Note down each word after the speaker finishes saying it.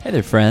Hey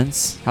there,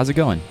 friends. How's it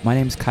going? My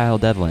name's Kyle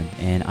Devlin,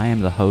 and I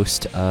am the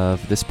host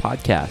of this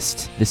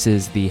podcast. This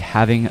is the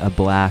Having a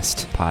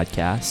Blast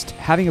podcast.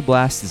 Having a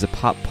Blast is a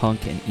pop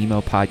punk and emo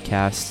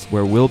podcast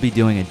where we'll be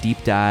doing a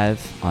deep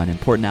dive on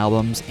important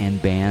albums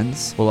and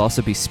bands. We'll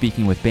also be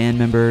speaking with band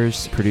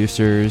members,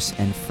 producers,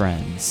 and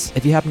friends.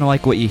 If you happen to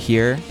like what you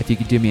hear, if you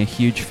could do me a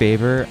huge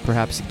favor,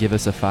 perhaps give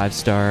us a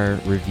 5-star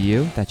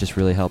review. That just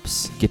really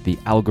helps get the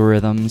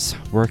algorithms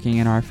working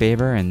in our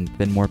favor, and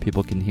then more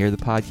people can hear the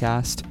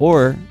podcast.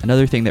 Or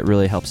another thing that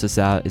really helps us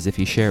out is if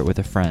you share it with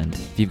a friend.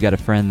 If you've got a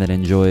friend that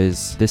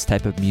enjoys this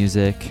type of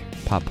music,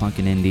 pop punk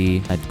and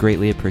indie, I'd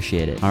greatly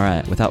appreciate it. All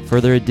right, without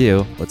further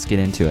ado, let's get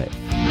into it.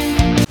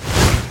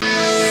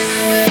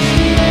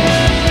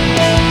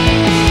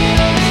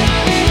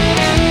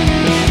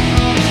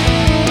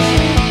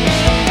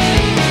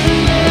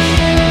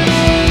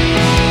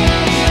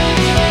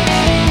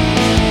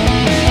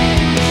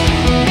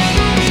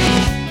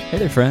 Hey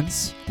there,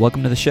 friends.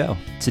 Welcome to the show.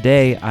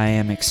 Today, I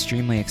am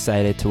extremely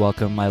excited to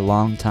welcome my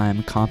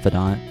longtime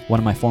confidant, one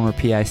of my former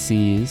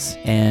PICs,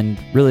 and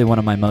really one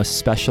of my most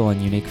special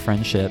and unique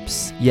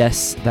friendships.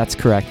 Yes, that's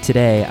correct.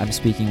 Today, I'm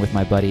speaking with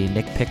my buddy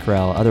Nick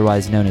Pickrell,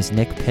 otherwise known as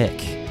Nick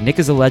Pick. Nick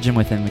is a legend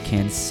within the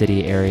Kansas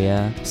City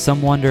area.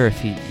 Some wonder if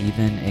he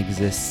even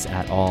exists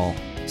at all.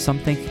 Some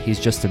think he's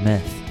just a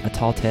myth, a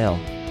tall tale.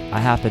 I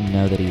happen to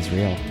know that he's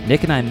real.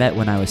 Nick and I met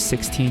when I was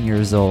 16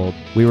 years old.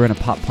 We were in a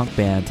pop-punk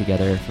band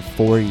together for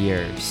 4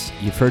 years.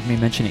 You've heard me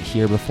mention it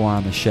here before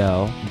on the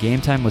show.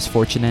 Game Time was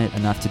fortunate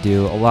enough to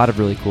do a lot of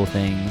really cool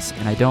things,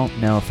 and I don't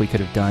know if we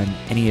could have done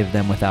any of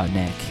them without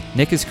Nick.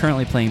 Nick is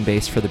currently playing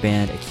bass for the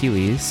band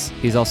Achilles.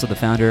 He's also the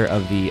founder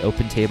of the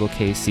Open Table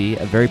KC,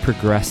 a very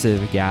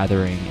progressive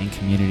gathering and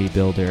community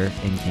builder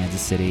in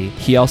Kansas City.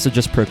 He also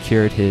just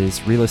procured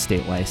his real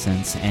estate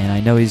license, and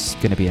I know he's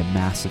going to be a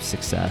massive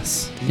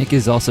success. Nick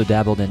is also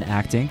dabbled in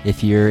acting.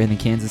 If you're in the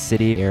Kansas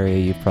City area,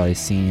 you've probably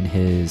seen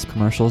his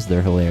commercials.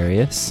 They're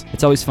hilarious.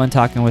 It's always fun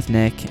talking with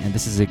Nick, and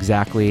this is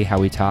exactly how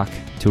we talk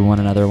to one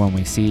another when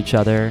we see each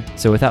other.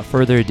 So without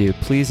further ado,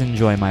 please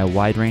enjoy my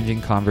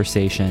wide-ranging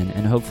conversation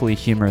and hopefully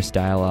humorous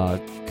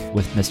dialogue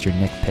with Mr.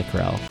 Nick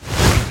Pickrell.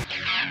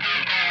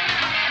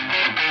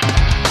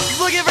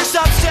 Looking for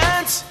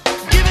substance,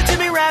 give it to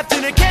me wrapped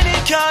in a candy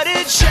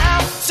cottage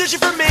shell. Searching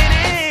for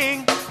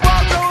meaning,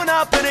 while growing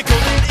up in a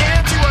cold and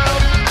empty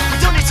world.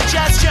 We don't need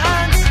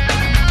suggestions,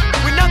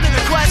 we're none of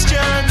the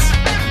questions.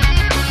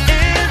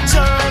 In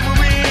time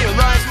we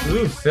realize.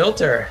 Ooh,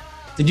 filter.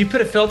 Did you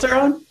put a filter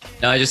on?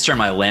 No, I just turned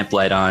my lamp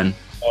light on.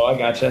 Oh, I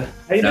gotcha.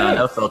 How you doing?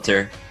 No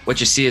filter. What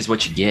you see is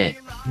what you get.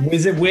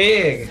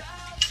 WYZIWYG.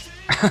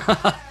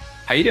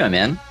 How you doing,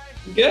 man?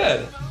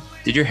 Good.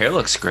 Dude, your hair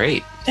looks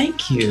great.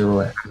 Thank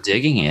you. I'm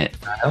digging it.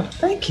 Oh,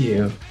 thank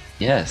you.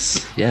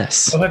 Yes.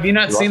 Oh, have you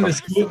not You're seen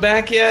welcome. the swoop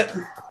back yet?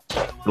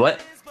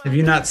 What? Have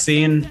you not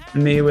seen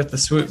me with the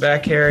swoop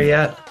back hair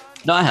yet?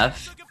 No, I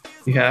have.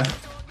 You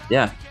have?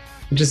 Yeah,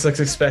 It just looks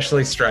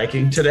especially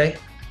striking today.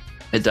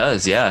 it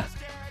does. Yeah.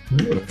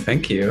 Ooh,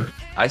 thank you.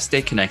 I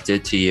stay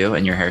connected to you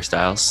and your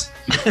hairstyles.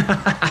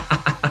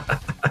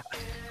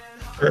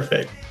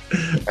 Perfect.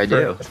 I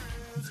do.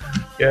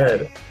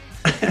 Good.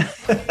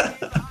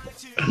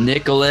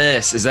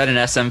 Nicholas, is that an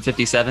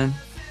SM57?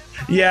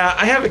 Yeah,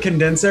 I have a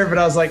condenser, but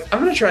I was like, I'm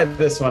going to try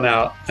this one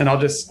out, and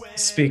I'll just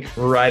speak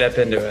right up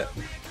into it.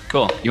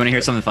 Cool. You want to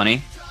hear something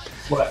funny?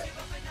 What?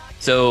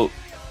 So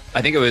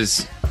I think it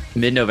was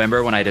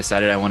mid-November when I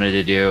decided I wanted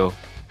to do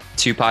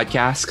 2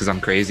 podcasts because I'm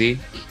crazy.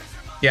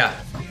 Yeah.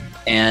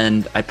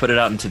 And I put it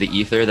out into the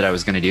ether that I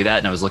was going to do that.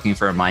 And I was looking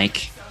for a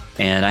mic,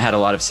 and I had a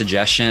lot of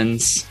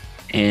suggestions,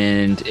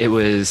 and it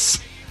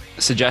was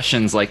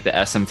suggestions like the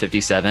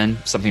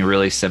SM57, something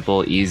really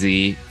simple,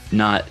 easy,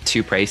 not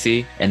too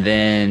pricey. And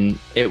then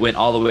it went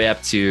all the way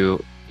up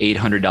to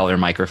 $800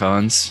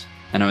 microphones.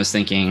 And I was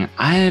thinking,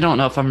 I don't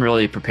know if I'm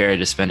really prepared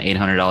to spend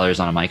 $800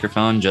 on a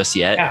microphone just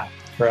yet. Yeah.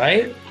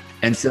 Right?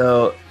 And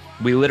so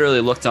we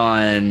literally looked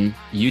on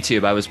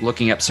YouTube. I was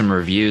looking up some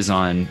reviews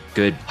on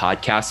good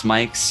podcast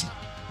mics.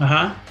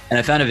 Uh-huh. And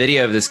I found a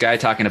video of this guy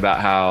talking about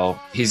how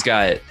he's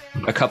got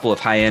a couple of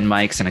high-end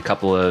mics and a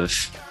couple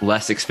of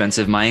less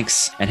expensive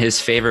mics. And his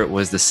favorite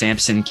was the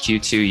Samson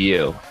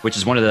Q2U, which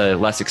is one of the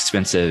less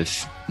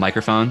expensive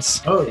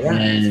microphones. Oh, yeah.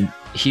 And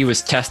he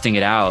was testing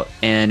it out.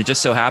 And it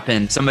just so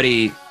happened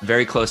somebody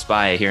very close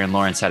by here in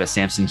Lawrence had a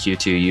Samson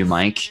Q2U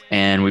mic.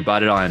 And we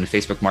bought it on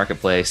Facebook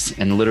Marketplace.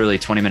 And literally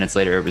 20 minutes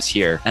later, it was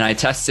here. And I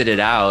tested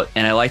it out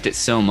and I liked it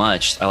so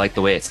much. I liked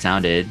the way it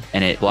sounded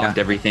and it blocked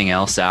everything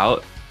else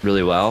out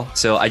really well.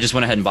 So I just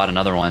went ahead and bought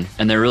another one,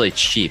 and they're really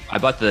cheap. I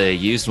bought the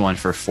used one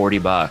for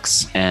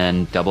 $40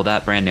 and double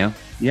that brand new.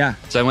 Yeah.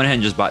 So I went ahead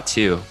and just bought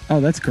 2.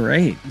 Oh, that's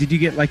great. Did you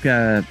get like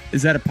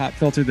is that a pop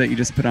filter that you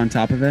just put on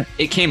top of it?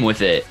 It came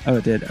with it. Oh,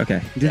 it did.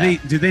 Okay. Yeah.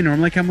 Do they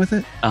normally come with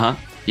it? Uh-huh.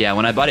 Yeah,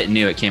 when I bought it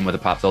new, it came with a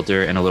pop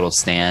filter and a little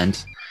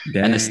stand.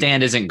 Dang. And the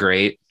stand isn't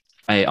great.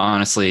 I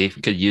honestly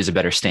could use a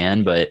better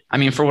stand, but I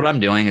mean, for what I'm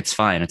doing, it's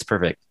fine. It's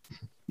perfect.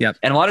 Yep.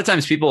 And a lot of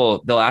times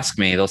they'll ask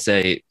me, they'll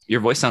say,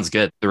 your voice sounds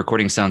good. The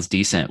recording sounds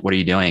decent. What are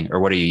you doing? Or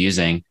what are you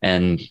using?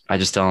 And I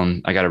just tell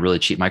them I got a really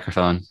cheap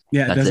microphone.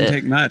 Yeah. It That's doesn't it.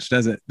 take much,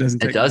 does it?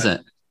 It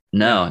doesn't.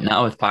 No,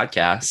 not with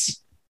podcasts.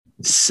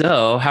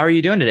 So how are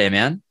you doing today,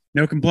 man?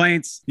 No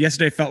complaints.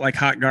 Yesterday felt like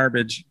hot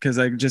garbage because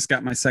I just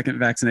got my second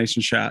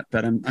vaccination shot,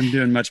 but I'm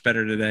doing much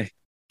better today.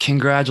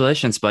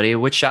 Congratulations, buddy.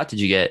 Which shot did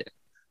you get?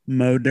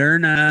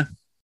 Moderna.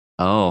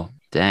 Oh,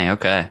 dang.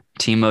 Okay.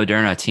 Team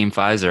Moderna, Team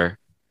Pfizer.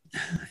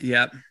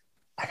 Yep.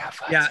 I got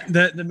Pfizer. Yeah,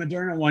 the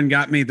Moderna one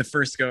got me the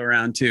first go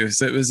around too.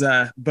 So it was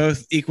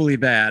both equally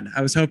bad.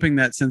 I was hoping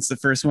that since the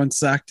first one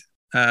sucked,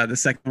 the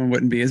second one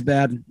wouldn't be as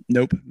bad.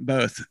 Nope,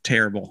 both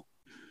terrible.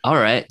 All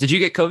right. Did you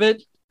get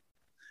COVID?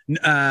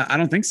 I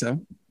don't think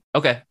so.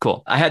 Okay,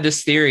 cool. I had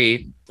this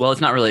theory. Well, it's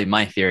not really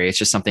my theory. It's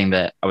just something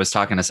that I was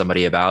talking to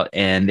somebody about,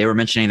 and they were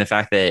mentioning the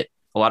fact that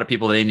a lot of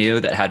people they knew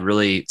that had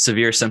really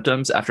severe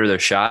symptoms after their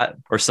shot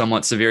or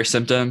somewhat severe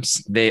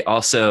symptoms, the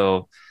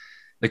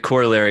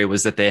corollary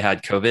was that they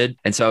had COVID.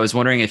 And so I was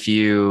wondering if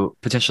you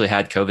potentially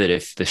had COVID,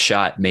 if the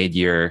shot made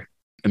your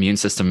immune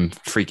system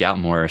freak out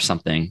more or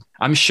something.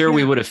 I'm sure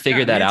we would have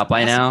figured that out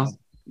by now.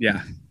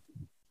 Yeah.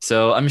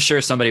 So I'm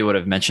sure somebody would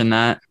have mentioned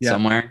that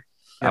somewhere.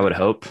 Yeah. I would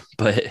hope,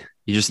 but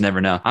you just never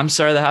know. I'm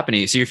sorry that happened to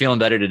you. So you're feeling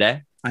better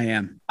today? I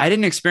am. I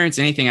didn't experience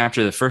anything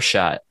after the first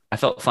shot. I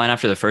felt fine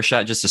after the first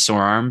shot, just a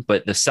sore arm,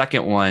 but the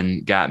second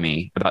one got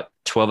me about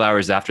 12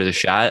 hours after the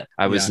shot.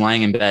 I was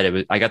lying in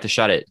bed. I got the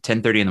shot at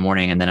 10:30 in the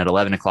morning. And then at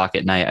 11 o'clock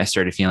at night, I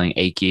started feeling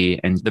achy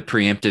and the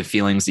preemptive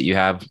feelings that you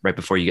have right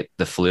before you get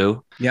the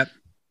flu. Yep.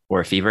 Or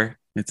a fever.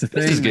 It's a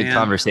thing. This is good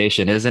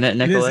conversation, isn't it,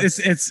 Nicholas?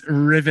 It's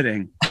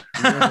riveting.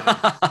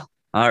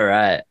 All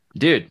right.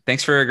 Dude,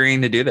 thanks for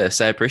agreeing to do this.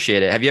 I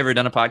appreciate it. Have you ever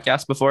done a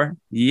podcast before?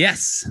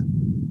 Yes.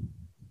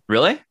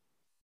 Really?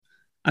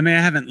 I mean,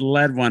 I haven't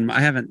led one. I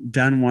haven't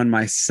done one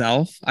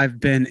myself. I've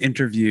been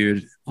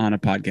interviewed on a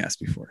podcast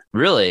before.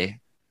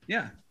 Really?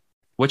 Yeah.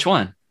 Which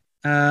one?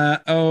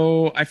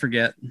 I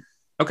forget.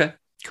 Okay,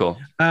 cool.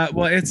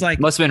 Well, it's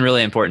like must have been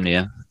really important to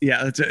you.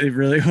 Yeah, it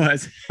really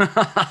was.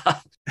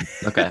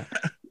 Okay.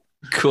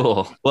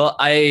 Cool. Well,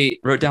 I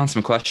wrote down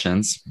some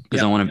questions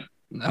because I want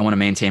to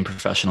maintain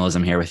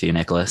professionalism here with you,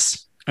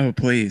 Nicholas. Oh,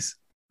 please.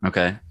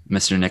 Okay.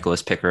 Mr.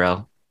 Nicholas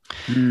Pickerel.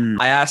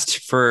 I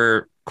asked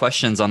for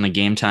questions on the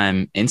Game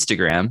Time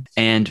Instagram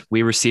and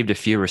we received a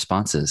few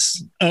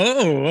responses.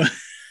 Oh,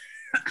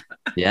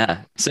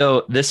 yeah.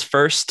 So this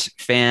first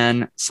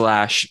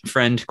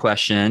fan/friend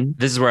question,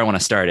 this is where I want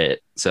to start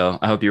it. So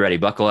I hope you're ready.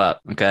 Buckle up.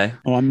 Okay.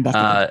 Oh, I'm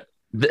buckled up.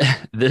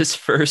 This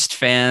first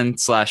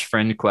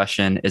fan/friend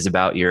question is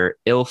about your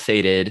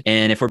ill-fated,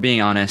 and if we're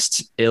being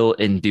honest,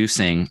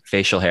 ill-inducing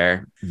facial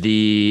hair,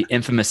 the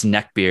infamous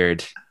neck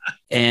beard.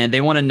 And they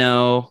want to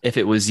know if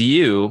it was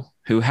you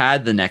who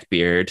had the neck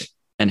beard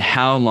and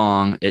how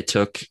long it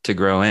took to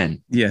grow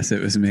in. Yes,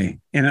 it was me.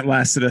 And it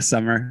lasted a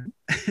summer.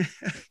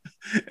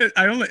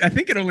 I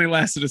think it only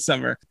lasted a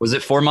summer. Was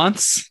it 4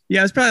 months? Yeah,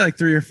 it was probably like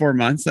 3 or 4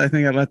 months. I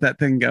think I let that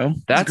thing go.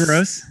 That's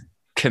gross.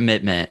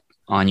 Commitment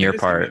on your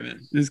part.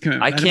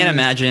 Commitment. I can't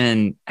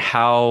imagine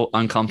how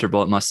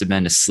uncomfortable it must have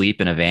been to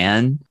sleep in a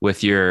van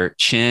with your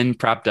chin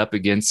propped up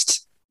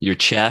against your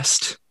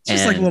chest. It's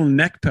just like a little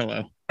neck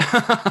pillow.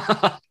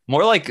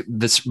 More like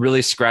this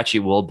really scratchy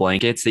wool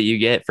blankets that you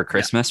get for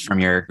Christmas from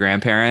your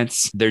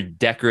grandparents. They're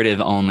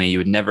decorative only. You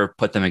would never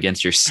put them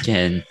against your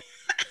skin.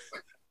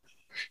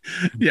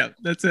 Yeah,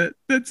 that's it.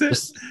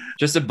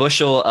 Just a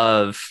bushel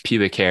of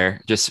pubic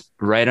hair, just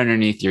right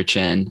underneath your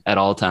chin at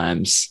all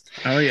times.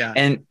 Oh, yeah.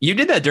 And you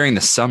did that during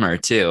the summer,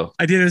 too.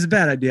 I did. It was a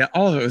bad idea.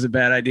 All of it was a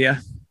bad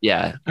idea.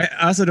 Yeah. I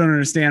also don't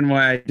understand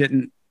why I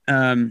didn't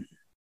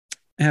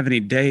have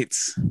any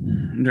dates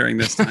during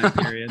this time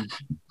period.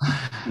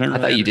 I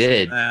thought you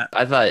did. That.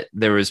 I thought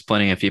there was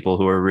plenty of people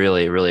who were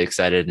really, really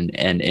excited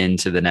and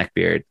into the neck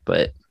beard,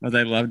 but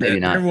they loved maybe it.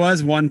 Not. There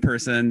was one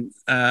person.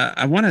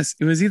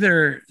 It was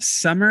either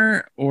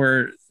Summer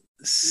or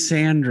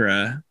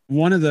Sandra.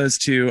 One of those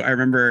two. I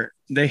remember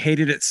they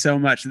hated it so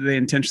much that they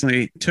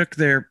intentionally took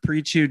their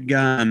pre-chewed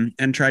gum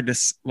and tried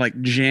to like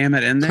jam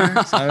it in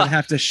there. So I would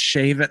have to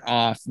shave it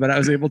off, but I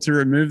was able to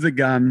remove the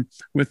gum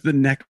with the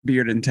neck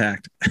beard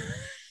intact.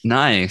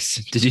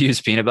 Nice. Did you use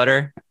peanut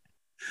butter?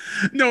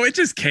 No, it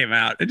just came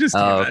out. It just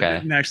came out. It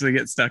didn't actually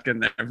get stuck in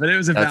there, but it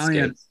was a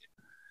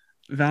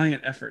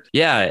valiant effort.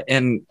 Yeah.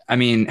 And I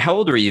mean, how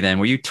old were you then?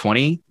 Were you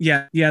 20?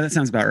 Yeah, that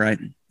sounds about right.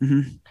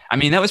 Mm-hmm. I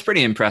mean, that was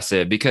pretty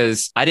impressive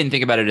because I didn't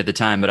think about it at the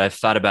time, but I've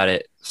thought about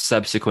it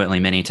subsequently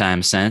many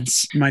times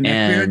since. My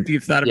neck beard?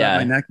 You've thought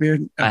about my neck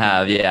beard? Okay. I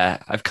have, yeah.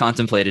 I've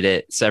contemplated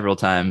it several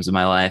times in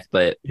my life,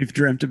 but... You've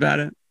dreamt about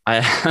it?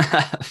 I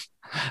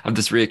have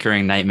this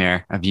reoccurring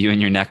nightmare of you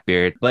and your neck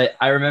beard. But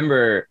I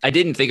remember, I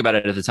didn't think about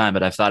it at the time,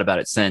 but I've thought about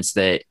it since,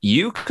 that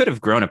you could have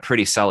grown a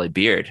pretty solid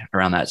beard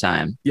around that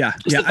time. Yeah.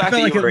 I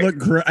feel like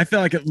I feel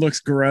like it looks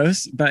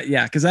gross, but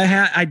yeah, because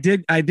I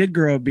did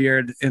grow a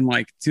beard in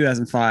like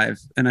 2005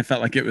 and I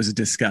felt like it was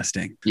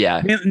disgusting.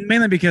 Yeah.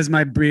 Mainly because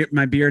my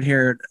beard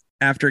hair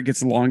after it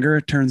gets longer,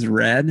 it turns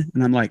red.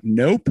 And I'm like,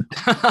 nope.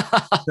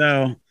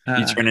 So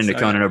You turn into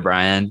Conan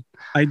O'Brien.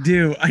 I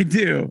do.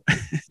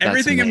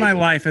 Everything in my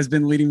life has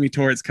been leading me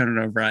towards Conan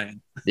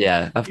O'Brien.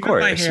 Yeah, of Even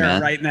course, my hair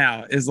man. right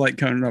now is like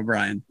Conan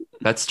O'Brien.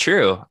 That's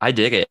true. I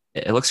dig it.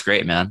 It looks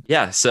great, man.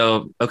 Yeah.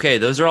 So, okay,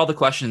 those are all the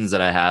questions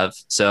that I have.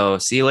 So,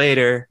 see you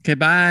later. Okay,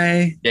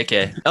 bye.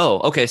 Okay. Oh,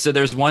 okay. So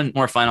there's one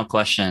more final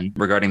question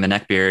regarding the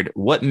neck beard.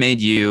 What made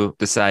you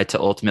decide to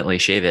ultimately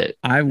shave it?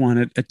 I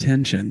wanted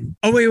attention.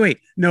 Oh, wait.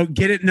 No,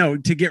 get it. No,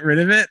 to get rid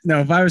of it. No,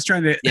 if I was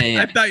trying to,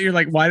 Yeah. I thought you're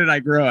like, why did I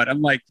grow it?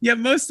 I'm like, yeah,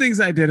 most things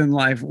I did in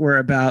life were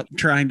about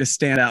trying to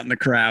stand out in the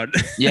crowd.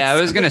 Yeah, I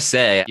was going to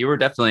say you were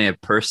definitely a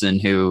person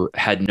who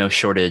had no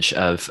shortage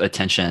of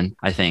attention,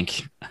 I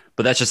think.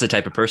 But that's just the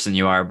type of person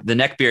you are. The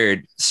neck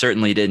beard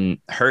certainly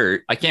didn't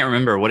hurt. I can't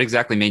remember what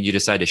exactly made you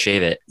decide to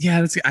shave it.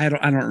 Yeah, I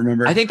don't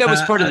remember. I think that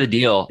was part of the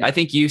deal. I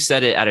think you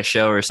said it at a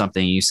show or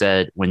something. You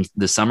said when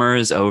the summer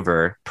is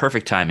over,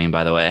 perfect timing,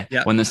 by the way.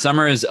 Yeah. When the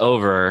summer is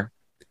over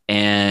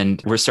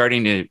and we're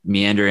starting to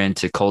meander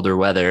into colder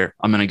weather,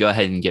 I'm going to go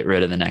ahead and get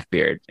rid of the neck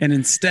beard. And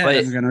instead,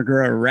 I'm going to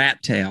grow a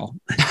rat tail.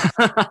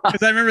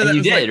 Because I remember that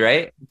you did,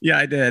 right? Yeah,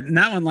 I did. And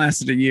that one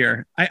lasted a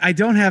year. I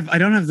don't have I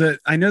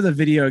know the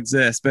video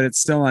exists, but it's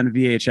still on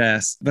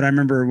VHS. But I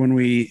remember when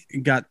we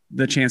got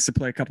the chance to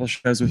play a couple of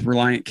shows with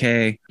Reliant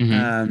K,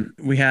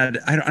 we had,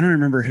 I don't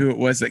remember who it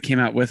was that came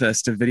out with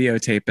us to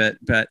videotape it,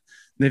 but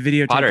they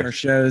videotaped our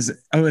shows.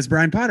 Oh, it was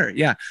Brian Potter.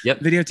 Yeah. Yep.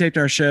 Videotaped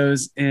our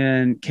shows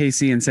in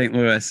KC and St.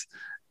 Louis.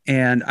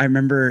 And I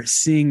remember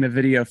seeing the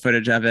video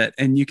footage of it,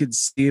 and you could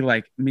see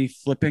like me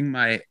flipping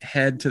my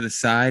head to the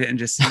side and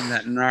just seeing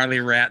that gnarly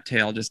rat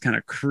tail just kind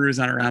of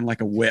cruising around like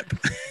a whip.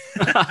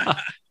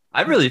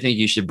 I really think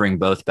you should bring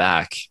both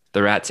back,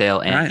 the rat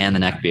tail and the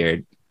neck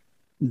beard.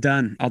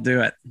 Done. I'll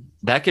do it.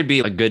 That could be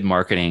a good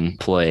marketing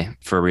ploy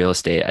for real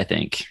estate, I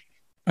think.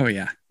 Oh,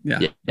 yeah.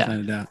 Without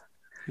a doubt.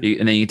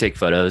 And then you can take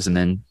photos and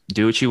then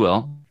do what you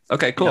will.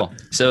 Okay, cool.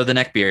 Yep. So the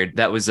neck beard,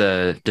 that was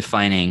a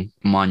defining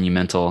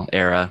monumental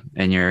era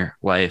in your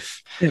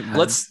life.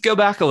 Let's go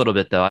back a little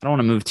bit, though. I don't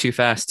want to move too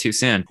fast too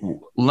soon.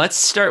 Let's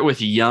start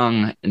with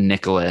young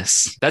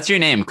Nicholas. That's your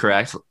name,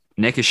 correct?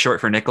 Nick is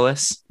short for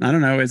Nicholas? I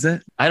don't know. Is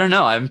it? I don't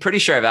know. I'm pretty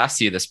sure I've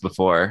asked you this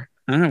before.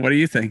 I don't know. What do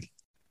you think?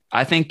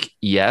 I think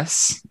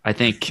yes. I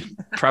think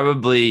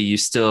probably you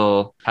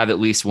still have at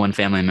least one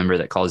family member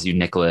that calls you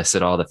Nicholas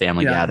at all the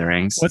family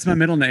gatherings. What's my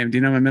middle name? Do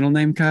you know my middle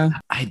name, Kyle?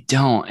 I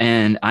don't.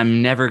 And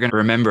I'm never going to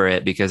remember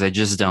it because I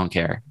just don't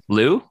care.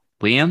 Lou?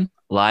 Liam?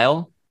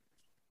 Lyle?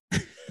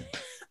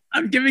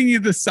 I'm giving you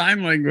the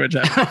sign language.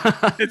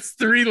 It's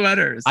 3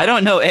 letters. I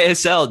don't know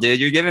ASL,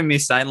 dude. You're giving me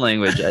sign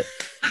language.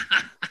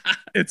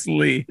 It's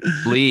Lee.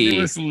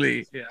 Nicholas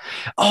Lee. Yeah.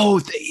 Oh,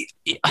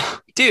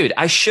 dude,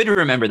 I should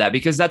remember that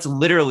because that's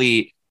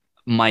literally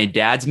my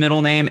dad's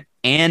middle name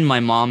and my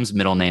mom's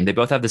middle name. They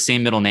both have the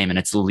same middle name and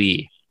it's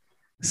Lee.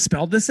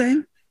 Spelled the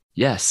same?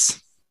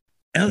 Yes.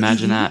 L-E-E?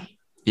 Imagine that.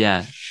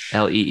 Yeah.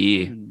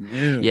 L-E-E.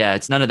 No. Yeah.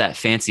 It's none of that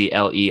fancy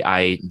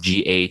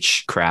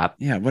L-E-I-G-H crap.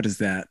 Yeah. What is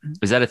that?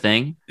 Is that a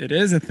thing? It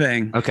is a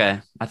thing.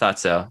 Okay. I thought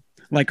so.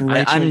 Like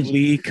Rachel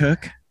Lee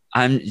Cook?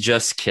 I'm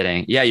just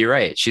kidding. Yeah, you're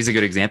right. She's a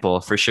good example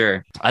for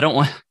sure. I don't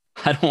want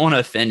to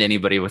offend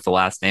anybody with the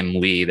last name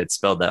Lee that's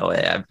spelled that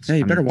way.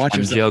 You better watch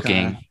yourself. I'm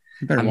joking.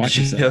 You better watch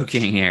yourself. I'm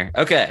joking here.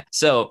 Okay,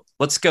 so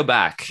let's go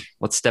back.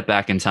 Let's step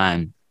back in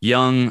time.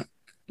 Young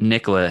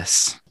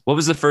Nicholas. What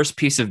was the first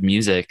piece of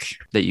music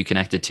that you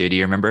connected to? Do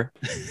you remember?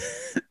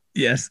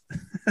 Yes.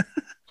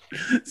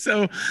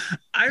 So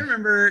I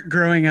remember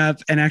growing up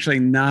and actually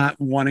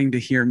not wanting to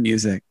hear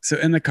music. So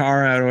in the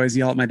car, I would always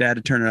yell at my dad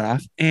to turn it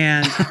off.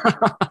 And,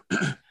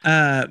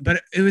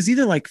 but it was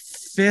either like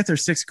 5th or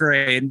 6th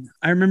grade.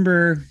 I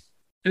remember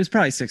it was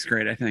probably 6th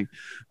grade, I think.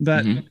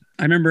 But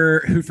I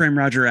remember Who Framed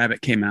Roger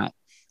Rabbit came out.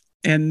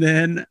 And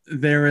then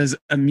there was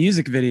a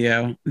music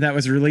video that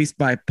was released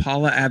by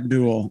Paula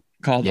Abdul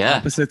called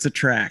Opposites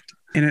Attract.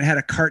 And it had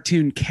a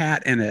cartoon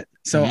cat in it.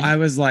 So I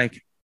was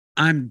like,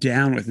 I'm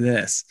down with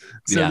this.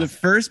 So the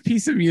first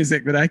piece of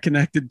music that I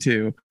connected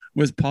to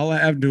was Paula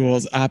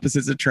Abdul's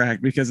Opposites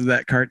Attract because of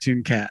that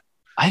cartoon cat.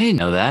 I didn't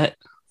know that.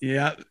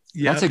 Yeah.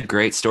 That's a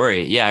great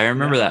story. Yeah, I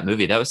remember that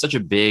movie. That was such a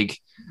big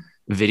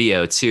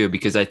video too,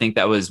 because I think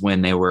that was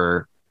when they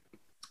were,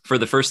 for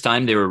the first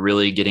time, they were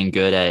really getting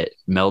good at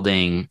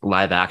melding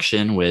live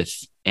action with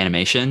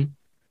animation.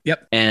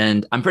 Yep.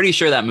 And I'm pretty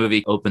sure that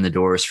movie opened the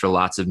doors for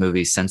lots of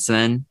movies since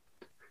then.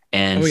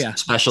 And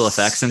special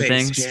effects and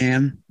things.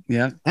 Jam.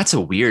 Yeah. That's a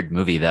weird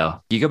movie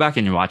though. You go back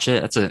and watch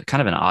it. That's a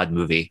kind of an odd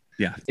movie.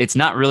 Yeah. It's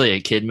not really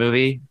a kid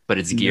movie, but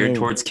it's geared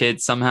towards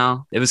kids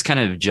somehow. It was kind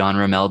of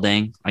genre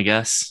melding, I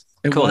guess.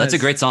 Cool. That's a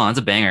great song. That's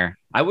a banger.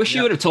 I wish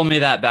you would have told me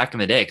that back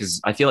in the day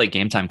because I feel like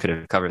Game Time could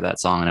have covered that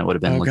song and it would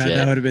have been legit. God,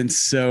 that would have been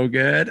so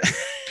good.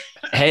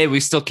 Hey, we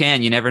still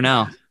can. You never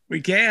know. We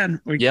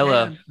can.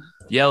 Yellow.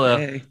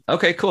 Hey.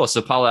 Okay, cool.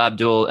 So Paula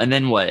Abdul. And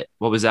then what?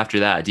 What was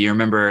after that? Do you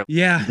remember?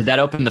 Yeah. Did that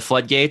open the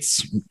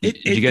floodgates?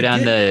 Did you go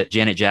down the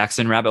Janet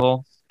Jackson rabbit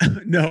hole?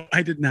 No,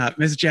 I did not.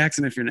 Miss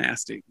Jackson, if you're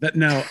nasty. But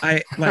no,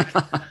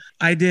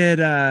 I did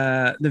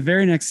the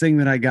very next thing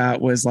that I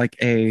got was like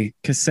a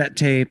cassette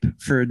tape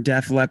for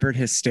Def Leppard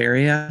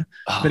Hysteria.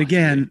 Oh, But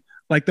again, dude.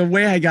 like the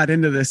way I got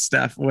into this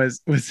stuff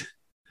was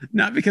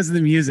not because of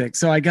the music.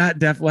 So I got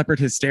Def Leppard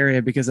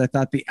Hysteria because I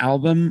thought the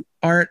album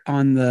art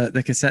on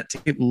the cassette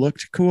tape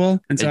looked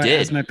cool. And so It I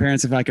did. asked my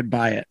parents if I could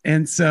buy it.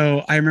 And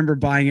so I remember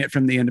buying it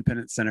from the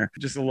Independence Center,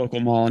 just a local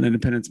mall in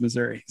Independence,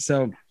 Missouri.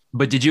 So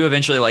But did you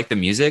eventually like the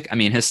music? I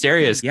mean,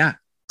 Hysteria is yeah.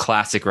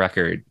 classic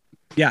record.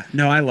 Yeah.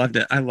 No, I loved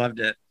it. I loved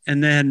it.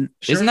 And then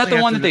Isn't that shortly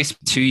the one after that they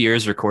spent 2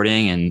 years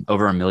recording and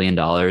over $1 million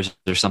or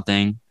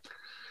something?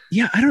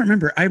 Yeah, I don't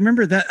remember. I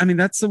remember that. I mean,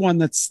 that's the one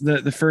that's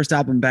the first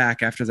album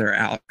back after they're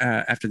out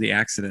after the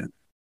accident.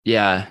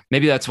 Yeah,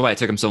 maybe that's why it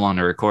took them so long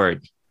to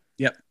record.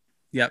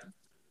 Yep.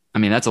 I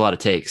mean, that's a lot of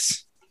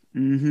takes.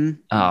 Mm-hmm.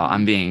 Oh,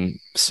 I'm being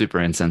super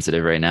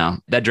insensitive right now.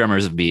 That drummer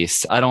is a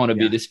beast. I don't want to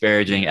be Yeah.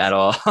 disparaging at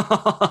all.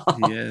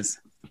 He is.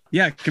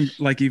 Yeah,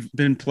 like you've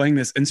been playing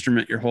this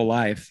instrument your whole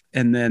life,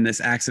 and then this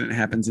accident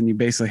happens, and you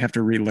basically have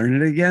to relearn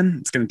it again.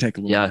 It's going to take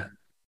a little. Yeah. bit.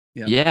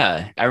 Yeah.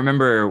 Yeah. I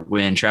remember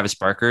when Travis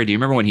Barker, do you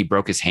remember when he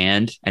broke his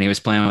hand and he was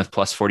playing with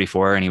Plus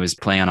 44 and he was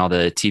playing on all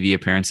the TV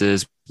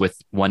appearances with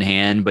one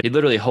hand, but he'd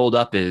literally hold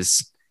up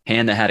his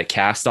hand that had a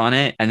cast on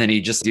it and then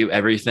he'd just do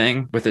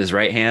everything with his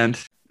right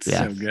hand. It's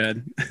Yeah. so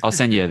good. I'll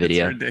send you a It's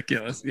video.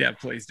 ridiculous. Yeah,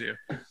 please do.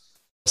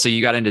 So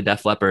you got into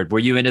Def Leppard. Were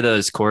you into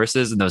those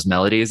choruses and those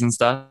melodies and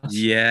stuff?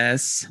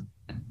 Yes.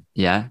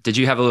 Yeah. Did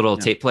you have a little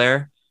Yeah. tape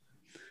player?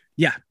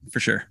 Yeah, for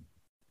sure.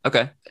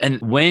 Okay.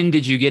 And when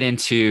did you get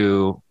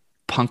into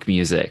punk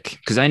music?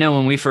 Because I know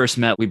when we first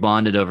met, we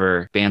bonded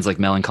over bands like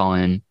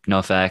Melancholy,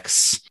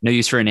 NoFX, No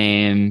Use for a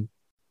Name,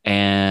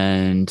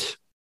 and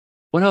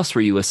what else were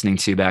you listening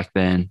to back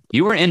then?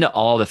 You were into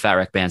all the Fat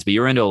Wreck bands, but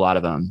you were into a lot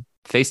of them.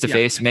 Face to Yeah.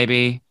 Face,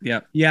 maybe.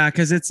 Yeah. Yeah.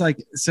 Cause it's like,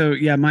 so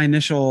yeah, my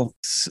initial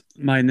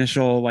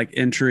like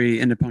entry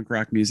into punk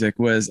rock music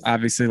was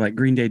obviously like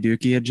Green Day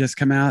Dookie had just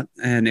come out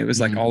and it was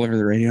like Mhm. all over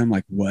the radio. I'm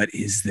like, what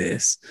is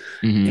this?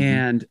 Mhm.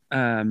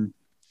 And,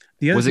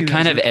 the other Was thing it that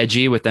kind of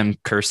edgy with them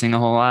cursing a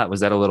whole lot? Was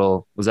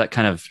that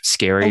kind of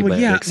scary, but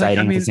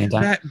exciting at the same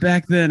time?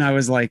 back then I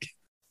was like,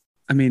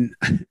 I mean,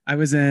 I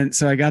was in,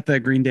 so I got the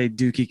Green Day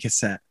Dookie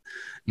cassette.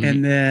 Mhm.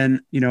 And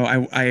then,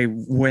 I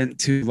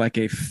went to like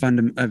a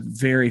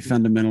very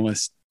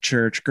fundamentalist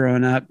church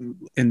growing up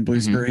in Blue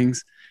Mhm.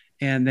 Springs.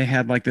 And they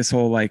had like this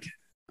whole, like,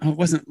 it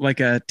wasn't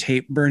like a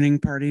tape burning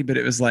party, but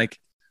it was like,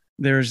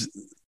 there's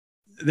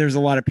a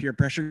lot of peer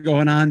pressure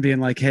going on being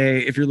like, hey,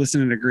 if you're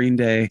listening to Green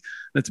Day,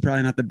 that's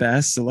probably not the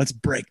best. So let's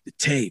break the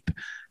tape.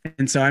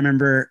 And so I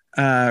remember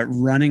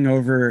running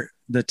over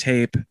the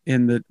tape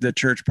in the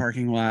church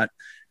parking lot.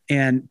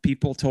 And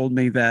people told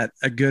me that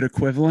a good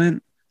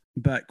equivalent,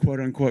 but quote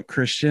unquote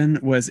Christian,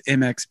 was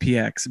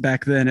MXPX.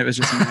 Back then it was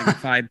just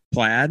magnified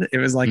plaid. It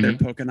was like their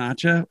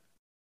Poconacha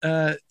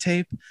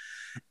tape.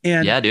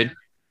 And Yeah, dude.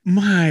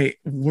 my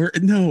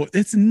word, no,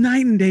 it's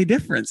night and day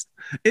difference.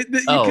 You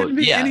couldn't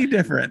be yeah. any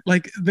different.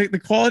 Like the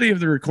quality of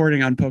the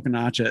recording on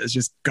Poconacha is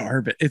just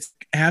garbage. It's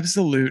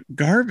absolute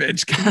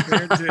garbage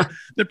compared to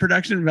the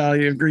production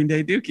value of Green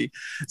Day Dookie.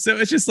 So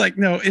it's just like,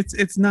 no,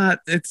 it's not.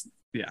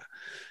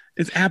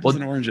 It's apples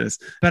and oranges.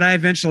 But I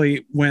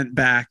eventually went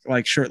back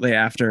like shortly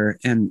after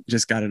and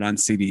just got it on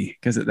CD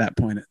because at that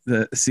point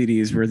the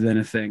CDs were then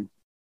a thing.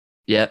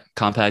 Yep.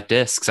 Compact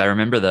discs. I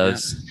remember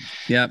those.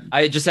 Yeah.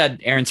 I just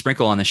had Aaron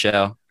Sprinkle on the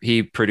show.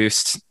 He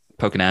produced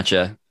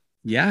Poconacha.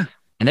 Yeah.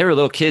 And they were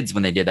little kids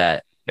when they did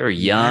that. They were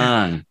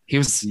young. He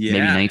was maybe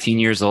 19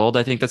 years old.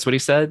 I think that's what he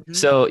said. Mm-hmm.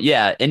 So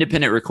yeah,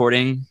 independent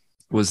recording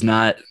was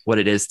not what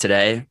it is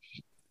today.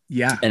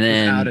 Yeah. And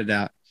then without a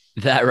doubt.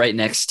 that right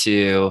next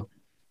to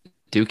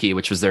Dookie,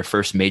 which was their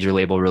first major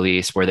label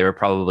release where they were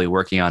probably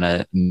working on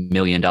a $1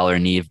 million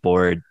Neve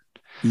board.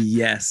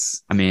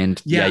 Yes. I mean,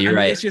 yeah, you're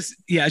right. It's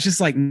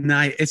just like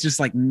night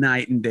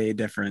and day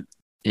different.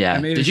 Yeah. I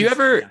mean, Did you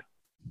ever,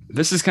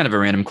 this is kind of a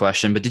random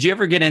question, but did you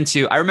ever get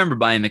into, I remember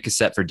buying the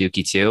cassette for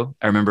Dookie too.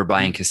 I remember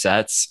buying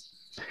cassettes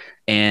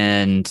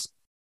and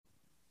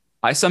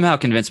I somehow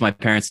convinced my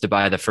parents to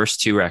buy the first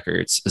two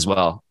records as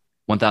well.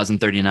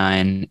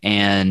 1039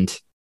 and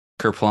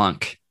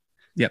Kerplunk.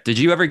 Yep. Did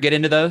you ever get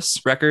into those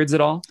records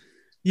at all?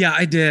 Yeah,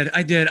 I did.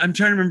 I'm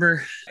trying to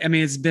remember. I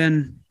mean, it's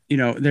been,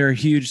 there are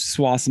huge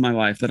swaths of my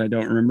life that I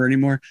don't remember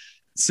anymore.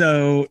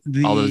 So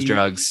all those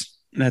drugs.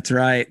 That's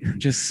right.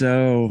 Just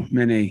so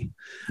many.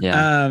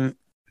 Yeah.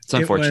 It's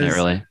unfortunate,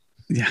 really.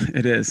 Yeah,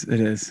 it is. It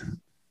is.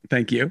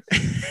 Thank you.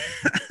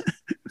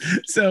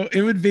 So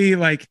it would be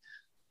like,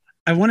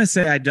 I want to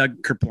say I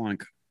dug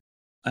Kerplunk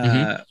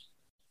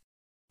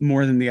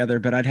more than the other,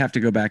 but I'd have to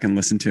go back and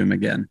listen to him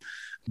again.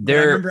 I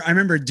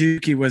remember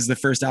Dookie was the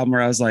first album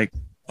where I was like,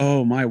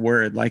 oh my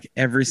word, like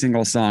every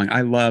single song.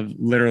 I love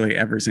literally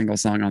every single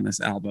song on this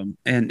album.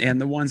 And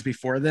the ones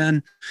before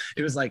then,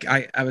 it was like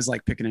I was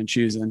like picking and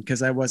choosing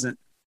because I wasn't,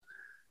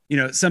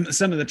 some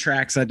of the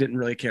tracks I didn't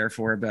really care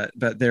for, but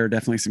there were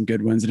definitely some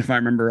good ones. And if I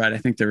remember right, I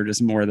think there were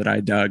just more that I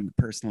dug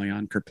personally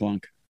on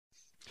Kerplunk.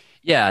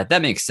 Yeah,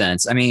 that makes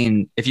sense. I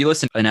mean, if you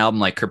listen to an album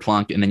like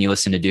Kerplunk and then you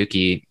listen to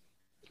Dookie,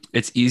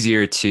 it's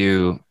easier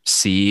to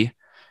see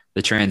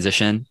the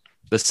transition.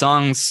 The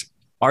songs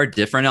are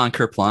different on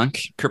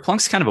Kerplunk.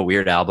 Kerplunk's kind of a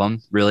weird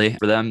album, really,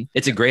 for them.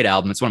 It's a great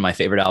album. It's one of my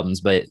favorite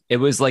albums, but it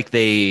was like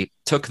they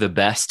took the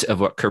best of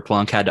what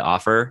Kerplunk had to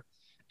offer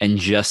and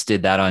just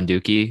did that on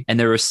Dookie. And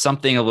there was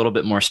something a little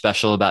bit more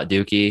special about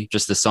Dookie,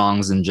 just the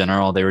songs in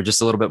general. They were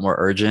just a little bit more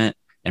urgent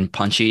and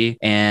punchy.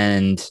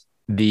 And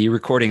the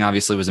recording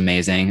obviously was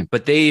amazing,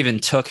 but they even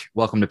took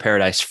Welcome to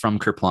Paradise from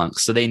Kerplunk.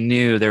 So they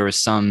knew there was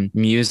some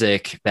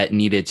music that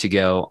needed to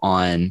go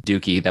on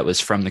Dookie that was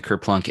from the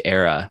Kerplunk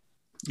era.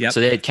 Yep. So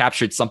they had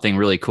captured something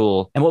really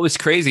cool. And what was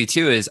crazy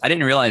too is I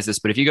didn't realize this,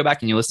 but if you go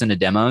back and you listen to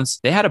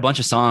demos, they had a bunch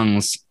of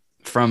songs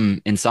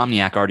from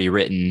Insomniac already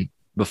written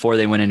before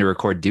they went in to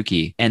record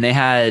Dookie. And they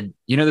had,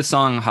 you know, the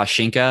song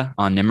Hashinka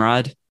on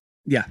Nimrod?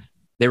 Yeah.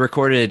 They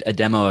recorded a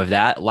demo of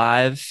that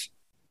live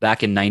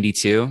back in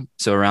 92.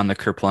 So around the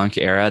Kerplunk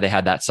era, they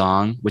had that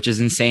song, which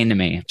is insane to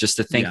me. Just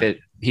to think that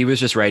he was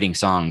just writing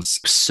songs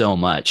so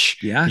much.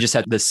 Yeah. He just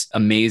had this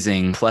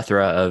amazing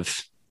plethora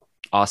of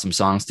awesome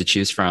songs to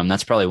choose from.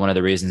 That's probably one of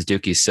the reasons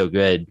Dookie's so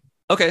good.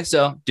 Okay,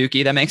 so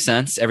Dookie, that makes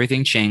sense.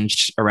 Everything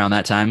changed around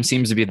that time.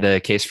 Seems to be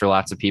the case for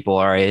lots of people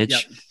our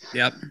age.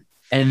 Yep.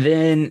 And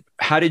then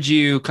how did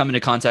you come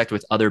into contact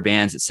with other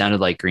bands that sounded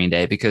like Green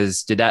Day?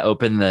 Because did that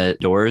open the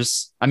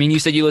doors? I mean, you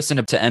said you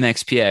listened to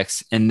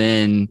MXPX, and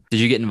then did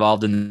you get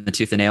involved in the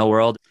Tooth and Nail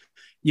world?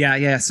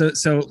 Yeah. So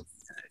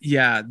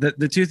yeah,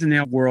 the Tooth and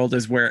Nail world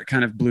is where it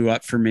kind of blew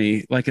up for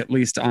me, like at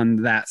least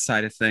on that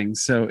side of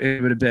things. So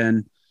it would have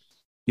been,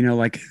 you know,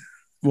 like,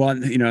 well,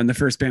 you know, and the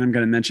first band I'm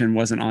going to mention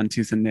wasn't on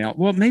Tooth and Nail.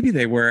 Well, maybe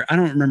they were. I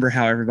don't remember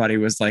how everybody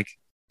was like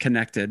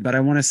connected, but I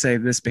want to say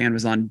this band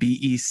was on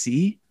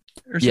BEC.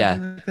 Or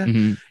something like that.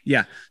 Mm-hmm.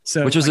 Yeah.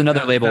 So which was like,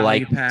 another label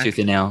Value like Pack. Tooth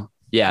and Nail.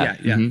 Yeah.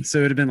 Mm-hmm. So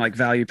it would have been like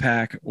Value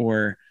Pack,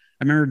 or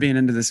I remember being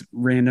into this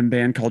random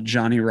band called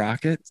Johnny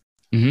Rocket.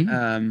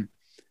 Mm-hmm.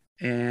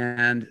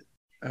 And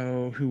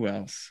who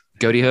else?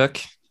 Goaty Hook.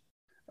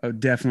 Oh,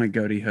 definitely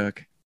Goaty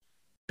Hook.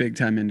 Big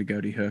time into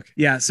Goaty Hook.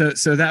 Yeah. So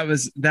that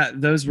was that.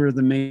 Those were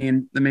the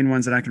main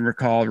ones that I can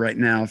recall right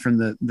now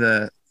from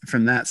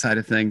from that side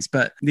of things.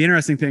 But the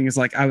interesting thing is,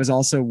 like, I was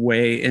also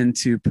way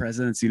into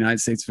Presidents of the United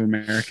States of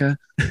America.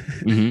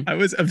 Mm-hmm. I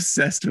was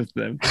obsessed with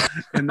them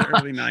in the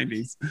early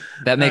 90s.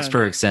 That makes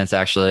perfect sense,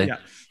 actually. Yeah.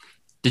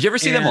 Did you ever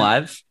see them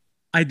live?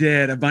 I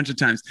did a bunch of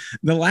times.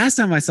 The last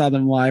time I saw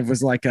them live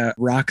was like a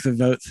Rock the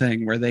Vote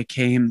thing where they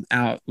came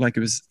out, like it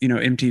was, you know,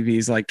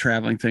 MTV's like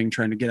traveling thing,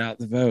 trying to get out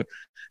the vote.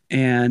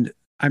 And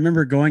I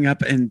remember going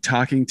up and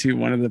talking to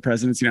one of the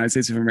Presidents of the United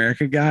States of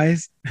America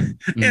guys.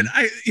 Mm-hmm. And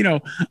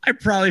I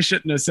probably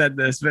shouldn't have said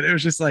this, but it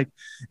was just like,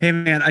 hey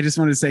man, I just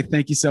wanted to say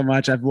thank you so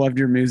much. I've loved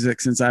your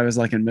music since I was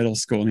like in middle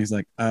school. And he's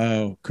like,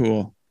 oh,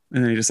 cool.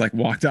 And then he just like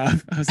walked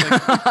off. I was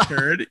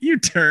like, you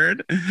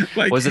turd.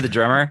 Like, was it the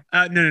drummer?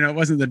 No. It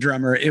wasn't the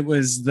drummer. It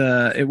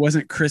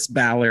wasn't Chris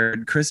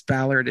Ballard. Chris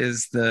Ballard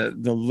is the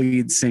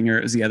lead singer.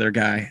 Is the other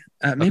guy.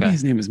 Maybe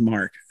his name is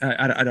Mark.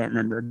 I don't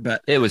remember,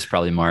 but it was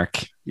probably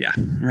Mark. Yeah.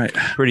 Right.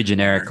 Pretty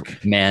generic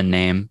Mark. Man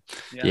name.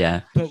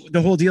 Yeah. But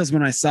the whole deal is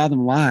when I saw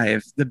them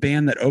live, the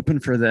band that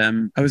opened for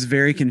them, I was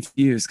very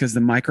confused because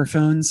the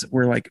microphones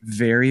were like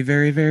very,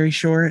 very, very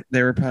short.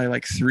 They were probably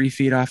like 3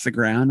 feet off the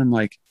ground. I'm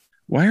like,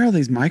 why are all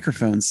these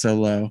microphones so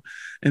low?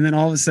 And then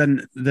all of a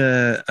sudden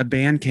a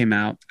band came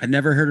out. I'd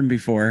never heard them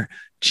before.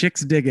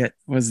 Chicks Dig It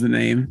was the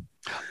name.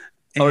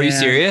 Oh, are you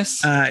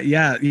serious?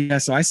 Yeah.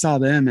 So I saw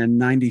them in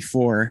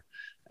 94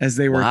 as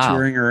they were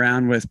touring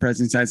around with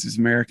Presidents of the United States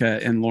of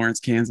America in Lawrence,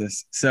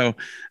 Kansas. So,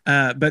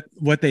 but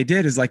what they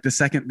did is like the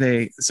second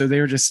they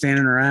were just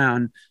standing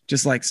around,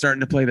 just like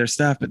starting to play their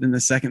stuff. But then the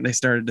second they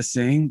started to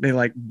sing, they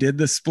like did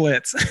the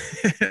splits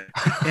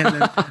and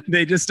then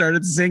they just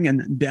started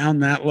singing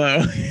down that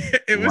low.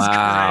 It was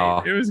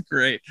great. It was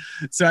great.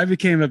 So I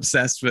became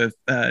obsessed with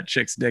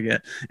Chicks Dig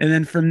It. And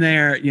then from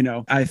there, you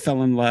know, I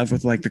fell in love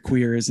with like the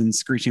Queers and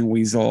Screeching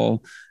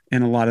Weasel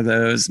and a lot of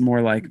those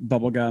more like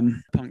bubblegum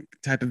punk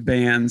type of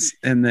bands.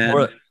 And then,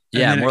 more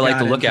like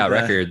the Lookout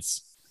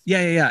Records.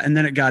 Yeah. And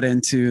then it got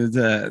into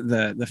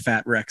the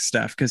Fat Wreck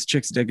stuff because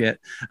Chicks Dig It.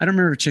 I don't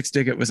remember if Chicks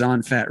Dig It was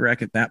on Fat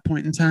Wreck at that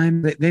point in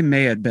time. They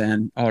may have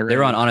been already. They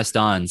were on Honest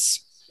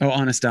Dons. Oh,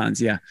 Honest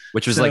Dons, yeah.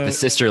 Which was like the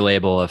sister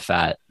label of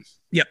Fat.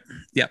 Yep.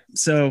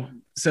 So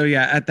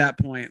yeah, at that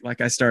point, like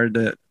I started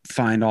to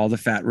find all the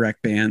Fat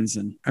Wreck bands,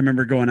 and I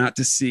remember going out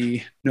to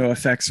see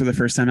NoFX for the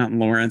first time out in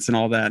Lawrence and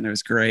all that, and it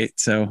was great.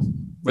 So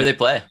where they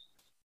play?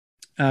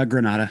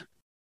 Granada.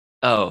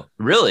 Oh,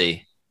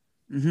 really?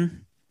 Mm-hmm. You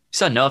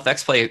saw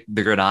NoFX play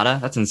the Granada?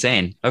 That's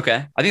insane.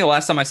 Okay. I think the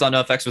last time I saw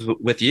NoFX was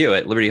with you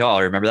at Liberty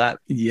Hall. Remember that?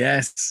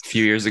 Yes. A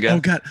few years ago. Oh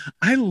God,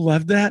 I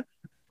love that.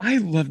 I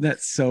love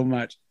that so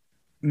much.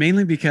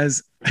 Mainly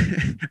because,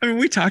 I mean,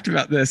 we talked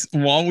about this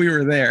while we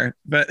were there,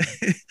 but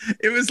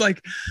it was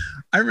like,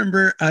 I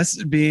remember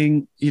us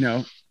being, you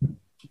know,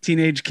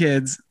 teenage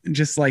kids,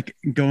 just like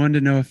going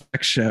to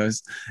NoFX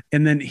shows.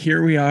 And then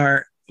here we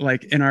are,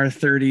 like in our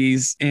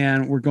 30s,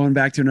 and we're going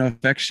back to an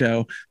NoFX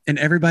show, and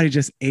everybody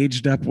just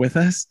aged up with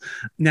us.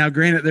 Now,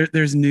 granted,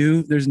 there's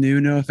new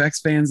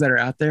NoFX fans that are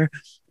out there,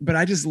 but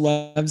I just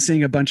love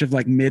seeing a bunch of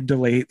like mid to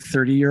late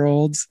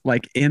 30-year-olds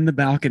like in the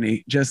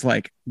balcony, just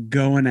like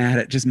going at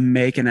it, just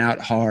making out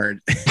hard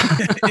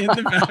in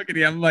the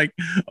balcony. I'm like,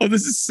 oh,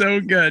 this is so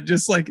good.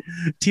 Just like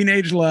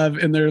teenage love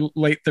in their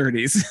late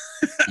 30s.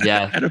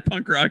 Yeah. At a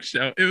punk rock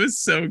show. It was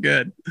so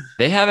good.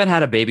 They haven't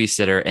had a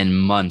babysitter in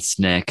months,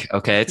 Nick.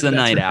 Okay. It's a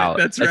night right. out.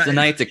 It's a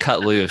night to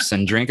cut loose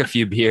and drink a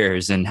few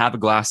beers and have a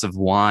glass of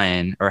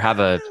wine or have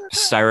a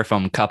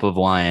styrofoam cup of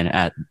wine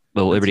at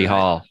the Liberty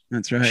Hall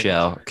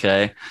show.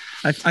 Okay.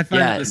 I find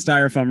that the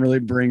styrofoam really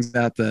brings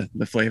out the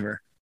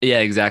flavor. Yeah,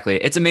 exactly.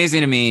 It's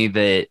amazing to me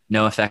that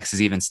NoFX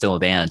is even still a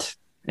band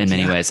in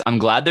many ways. I'm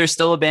glad they're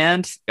still a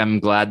band. I'm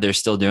glad they're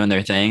still doing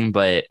their thing,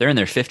 but they're in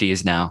their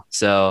 50s now.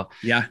 So,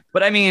 yeah.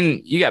 But I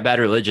mean, you got Bad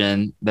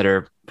Religion that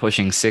are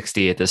pushing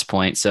 60 at this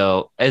point.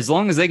 So as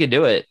long as they can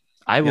do it,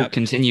 I will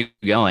continue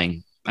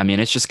going. I mean,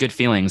 it's just good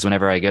feelings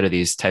whenever I go to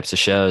these types of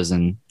shows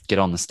and get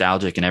all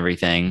nostalgic and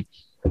everything.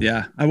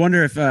 Yeah. I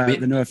wonder if the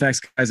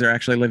NoFX guys are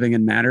actually living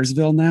in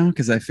Mattersville now,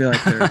 because I feel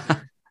like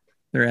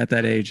they're at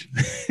that age.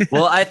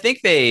 Well, I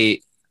think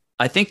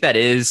that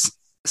is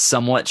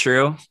somewhat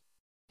true.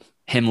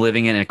 Him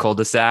living in a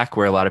cul-de-sac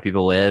where a lot of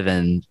people live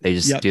and they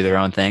just do their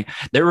own thing.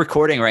 They're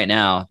recording right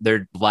now.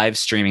 They're live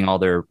streaming all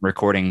their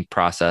recording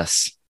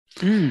process.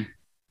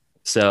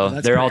 So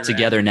they're all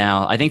together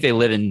now. I think they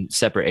live in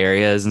separate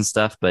areas and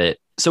stuff. But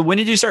so when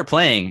did you start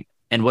playing?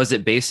 And was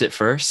it bass at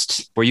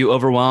first? Were you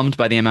overwhelmed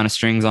by the amount of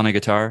strings on a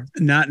guitar?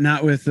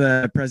 Not with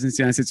President of the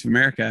United States of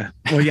America.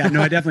 Well, yeah,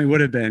 no, I definitely would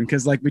have been,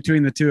 because like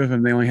between the two of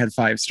them, they only had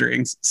 5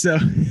 strings. So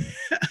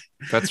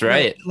that's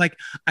right. Like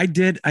I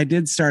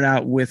did start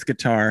out with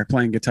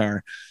playing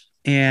guitar.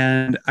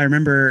 And I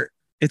remember,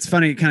 it's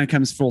funny, it kind of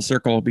comes full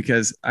circle,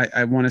 because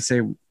I want to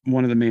say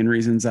one of the main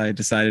reasons I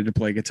decided to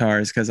play guitar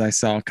is because I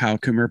saw Kyle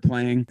Coomer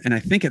playing. And I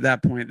think at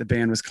that point, the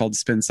band was called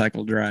Spin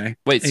Cycle Dry.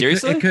 Wait,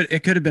 seriously?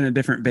 It could have been a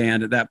different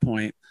band at that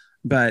point,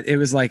 but it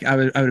was like, I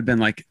would have been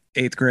like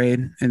 8th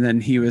grade. And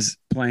then he was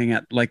playing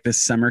at like this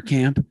summer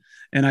camp.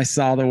 And I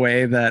saw the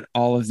way that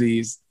all of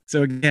these,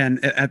 so again,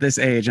 at this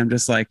age, I'm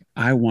just like,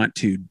 I want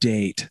to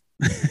date.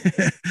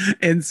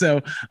 And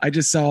so I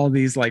just saw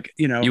these, like,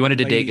 you wanted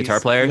to date guitar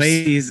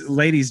players,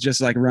 ladies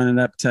just like running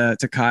up to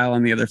Kyle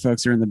and the other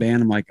folks who are in the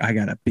band. I'm like, I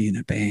gotta be in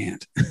a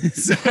band.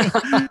 so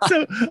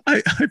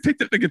I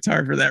picked up the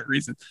guitar for that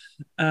reason.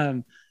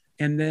 And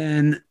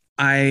then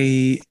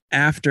I'd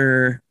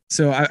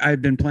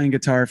been playing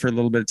guitar for a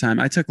little bit of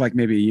time. I took like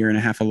maybe 1.5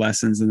 years of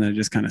lessons, and then I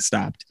just kind of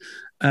stopped.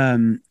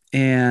 And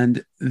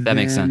that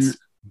makes sense.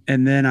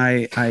 And then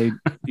I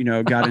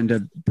got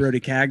into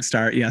Brody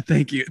Cagstar. Yeah.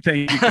 Thank you.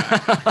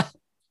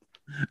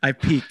 I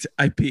peaked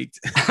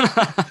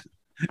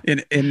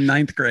in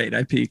 9th grade.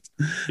 I peaked.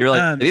 You're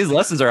like, these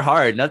lessons are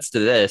hard. Nuts to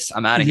this.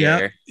 I'm out of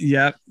here.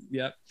 Yep.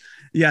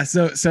 Yeah.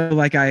 So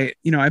like I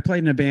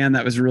played in a band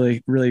that was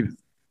really, really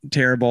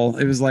terrible.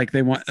 It was like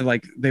they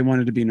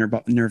wanted to be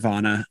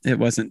Nirvana. It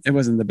wasn't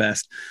the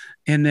best.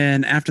 And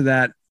then after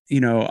that,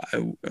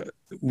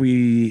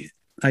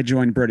 I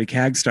joined Brody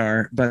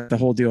Cagstar, but the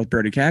whole deal with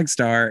Brody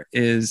Cagstar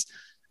is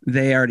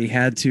they already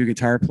had 2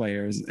 guitar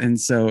players. And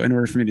so in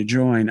order for me to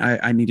join,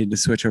 I needed to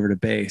switch over to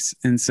bass.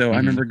 And so I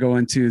remember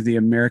going to the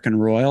American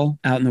Royal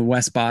out in the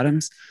West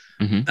Bottoms.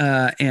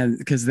 And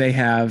because they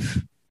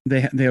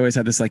always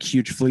have this like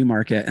huge flea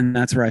market. And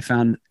that's where I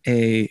found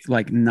a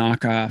like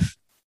knockoff.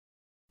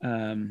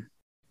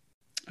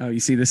 You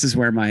see, this is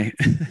where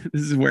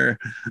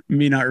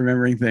me not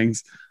remembering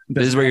things.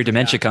 This is where your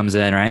dementia comes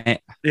in,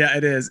 right? Yeah,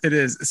 it is.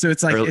 So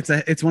it's like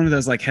it's one of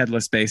those like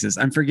headless basses.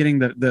 I'm forgetting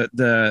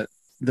the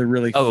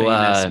really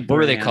famous what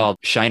were they called?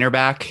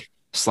 Shinerback,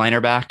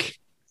 Slinerback?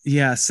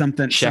 Yeah,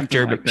 something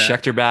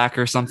Schechterback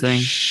or something.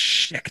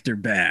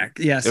 Schechterback.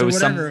 Yeah, so it was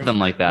something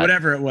like that.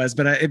 Whatever it was,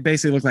 but it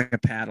basically looked like a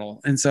paddle.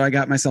 And so I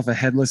got myself a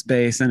headless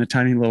bass and a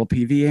tiny little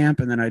PV amp,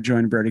 and then I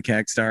joined Brody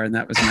Cagstar, and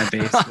that was my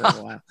bass for a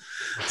while.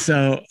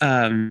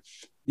 So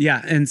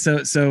yeah. And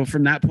so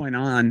from that point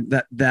on,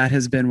 that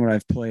has been what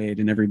I've played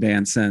in every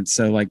band since.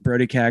 So like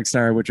Brody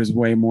Cagstar, which was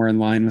way more in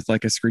line with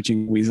like a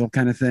Screeching Weasel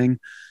kind of thing,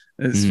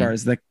 as far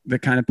as the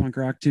kind of punk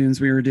rock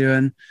tunes we were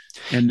doing.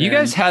 And you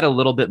guys had a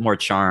little bit more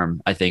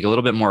charm, I think, a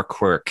little bit more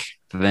quirk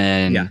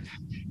than,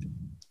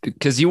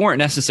 because you weren't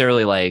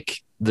necessarily like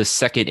the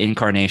second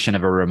incarnation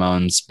of a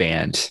Ramones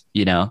band.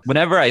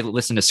 Whenever I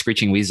listen to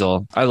Screeching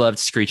Weasel, I loved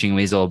Screeching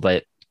Weasel,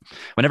 but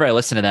whenever I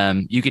listen to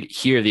them, you could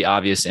hear the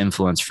obvious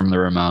influence from the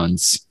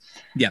Ramones.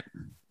 Yep.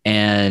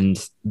 And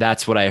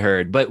that's what I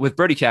heard. But with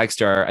Brody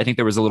Cagstar, I think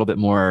there was a little bit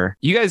more.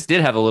 You guys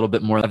did have a little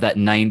bit more of that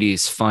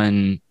 90s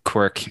fun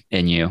quirk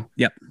in you.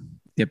 Yep.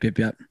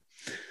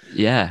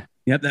 Yeah.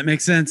 Yep. That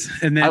makes sense.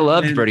 And then I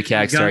loved Brody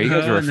Cagstar. You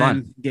guys were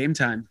fun. Game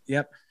Time.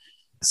 Yep.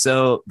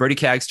 So Brody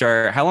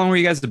Cagstar, how long were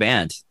you guys a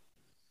band?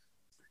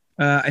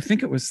 I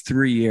think it was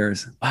 3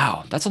 years.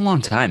 Wow. That's a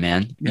long time,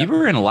 man. Yep. You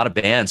were in a lot of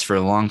bands for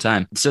a long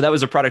time. So that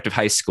was a product of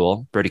high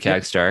school, Brody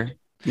Cagstar.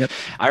 Yep.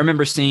 I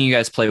remember seeing you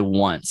guys play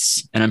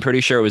once, and I'm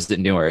pretty sure it was at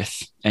New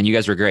Earth, and you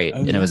guys were great,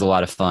 and it was a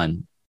lot of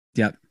fun.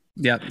 Yep.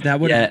 That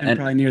would have been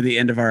probably near the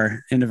end of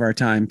our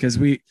time, because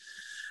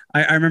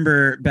I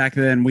remember back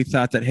then we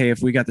thought that, hey,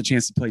 if we got the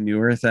chance to play New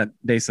Earth, that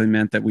basically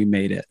meant that we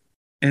made it.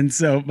 And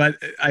so, but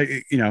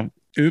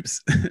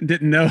oops,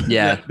 didn't know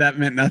that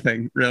meant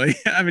nothing really.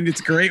 I mean, it's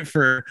great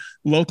for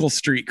local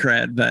street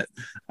cred, but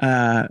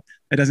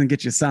it doesn't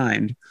get you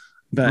signed.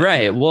 But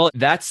right. Well,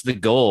 that's the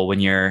goal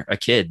when you're a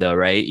kid though,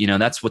 right?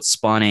 That's what's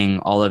spawning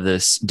all of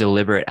this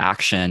deliberate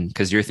action,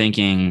 because you're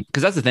thinking,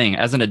 because that's the thing,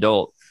 as an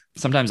adult,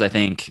 sometimes I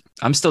think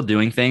I'm still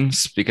doing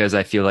things because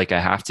I feel like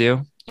I have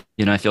to.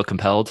 I feel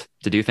compelled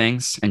to do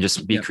things and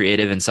just be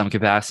creative in some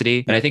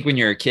capacity. And I think when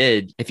you're a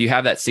kid, if you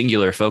have that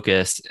singular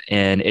focus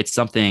and it's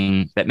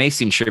something that may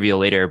seem trivial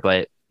later,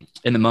 but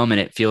in the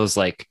moment, it feels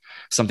like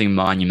something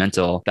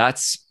monumental,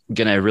 that's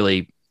going to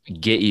really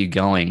get you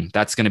going.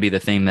 That's going to be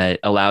the thing that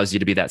allows you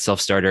to be that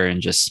self-starter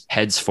and just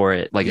heads for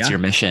it. Like it's your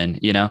mission,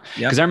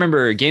 because I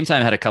remember Game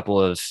Time had a couple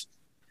of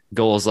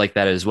goals like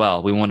that as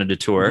well. We wanted to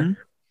tour. Mm-hmm.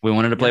 We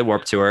wanted to play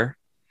Warped Tour.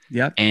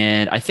 Yep.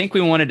 And I think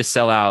we wanted to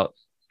sell out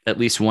at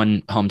least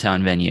one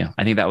hometown venue.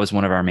 I think that was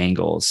one of our main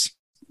goals.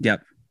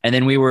 Yep. And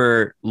then we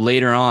were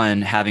later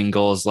on having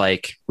goals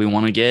like we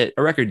want to get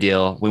a record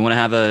deal. We want to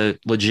have a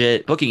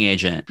legit booking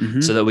agent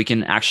so that we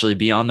can actually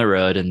be on the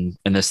road and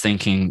this thing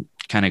can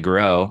kind of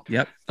grow.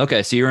 Yep.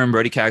 Okay. So you were in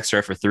Brody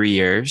Cagstar for 3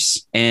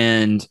 years.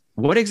 And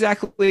what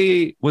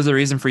exactly was the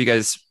reason for you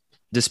guys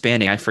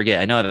disbanding? I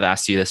forget. I know I've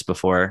asked you this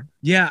before.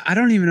 Yeah. I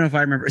don't even know if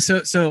I remember.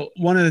 So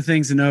one of the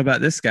things to know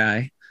about this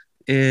guy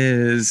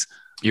is...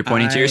 You're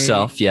pointing to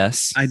yourself.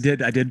 Yes. I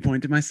did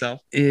point to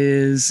myself.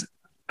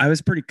 I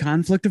was pretty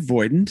conflict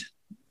avoidant.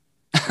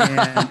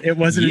 And it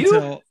wasn't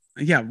until,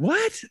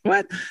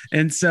 what?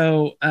 And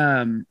so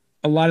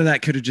a lot of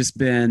that could have just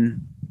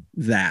been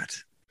that,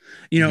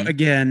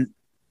 again,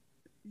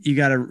 you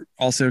got to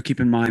also keep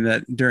in mind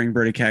that during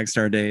Brody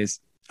Cagstar days,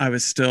 I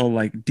was still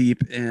like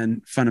deep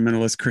in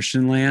fundamentalist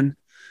Christian land.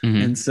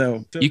 Mm-hmm. And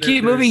so you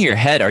keep moving your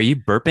head. Are you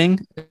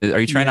burping? Are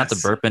you trying not to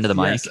burp into the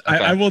mic? Yes. Okay.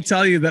 I will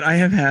tell you that I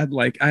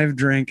have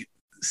drank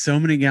so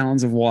many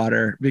gallons of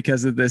water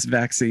because of this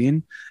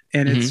vaccine.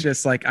 And it's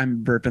just like,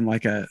 I'm burping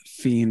like a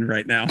fiend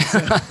right now. So.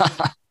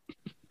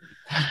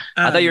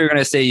 I thought you were going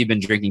to say you've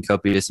been drinking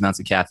copious amounts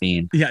of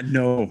caffeine. Yeah,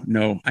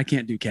 no, I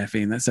can't do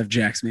caffeine. That stuff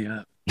jacks me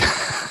up.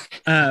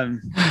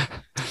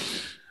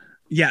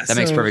 Yeah. That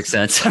makes perfect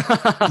sense.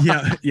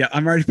 Yeah.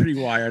 I'm already pretty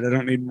wired. I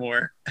don't need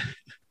more.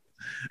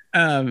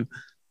 So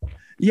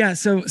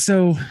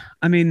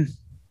I mean,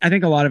 I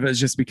think a lot of it is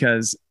just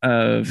because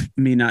of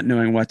me not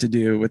knowing what to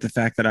do with the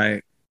fact that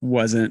I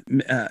wasn't,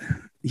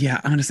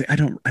 honestly, I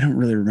don't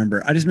really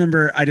remember. I just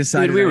remember I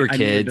decided we were I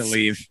kids needed to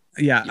leave.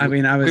 Yeah.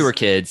 We were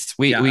kids.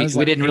 We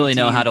didn't really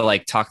know how to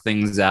like talk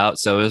things out.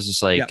 So it was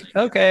just like,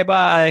 okay,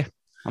 bye.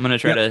 I'm going to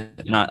try to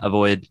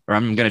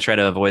I'm going to try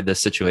to avoid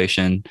this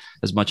situation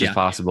as much as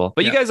possible.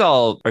 But you guys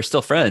all are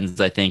still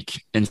friends, I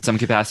think, in some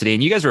capacity.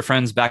 And you guys were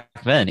friends back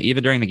then,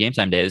 even during the Game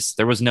Time days.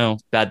 There was no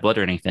bad blood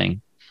or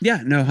anything.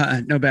 Yeah,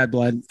 no bad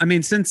blood. I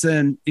mean, since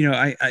then,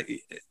 I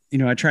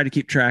try to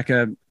keep track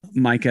of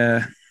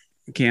Micah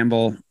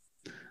Campbell.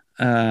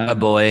 A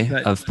boy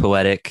of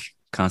poetic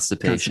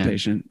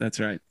constipation. That's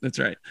right.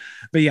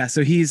 But yeah,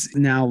 so he's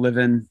now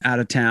living out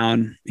of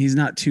town. He's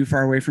not too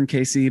far away from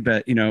KC,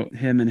 but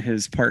him and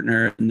his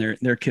partner and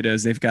their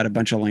kiddos, they've got a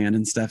bunch of land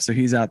and stuff. So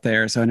he's out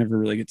there. So I never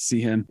really get to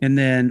see him. And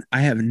then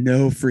I have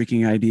no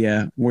freaking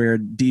idea where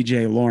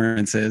DJ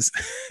Lawrence is.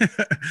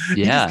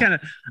 Yeah.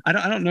 I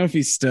don't know if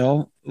he's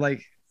still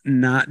like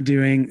not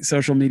doing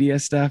social media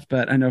stuff,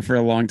 but I know for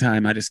a long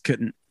time I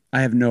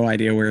have no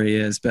idea where he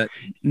is, but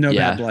no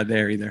bad blood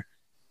there either.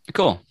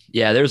 Cool.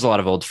 Yeah, there's a lot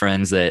of old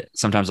friends that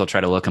sometimes I'll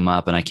try to look them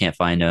up and I can't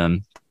find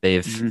them.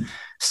 They've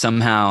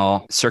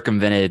somehow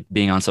circumvented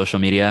being on social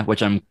media,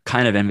 which I'm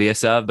kind of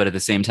envious of. But at the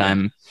same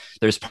time,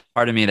 there's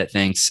part of me that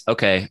thinks,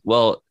 okay,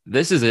 well,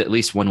 this is at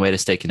least one way to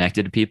stay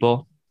connected to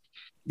people.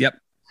 Yep.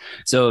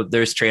 So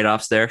there's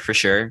trade-offs there for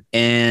sure.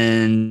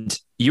 And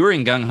you were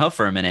in Gung Ho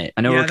for a minute.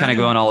 I know we're kind of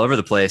going all over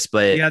the place,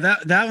 but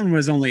that one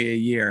was only a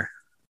year.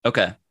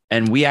 Okay.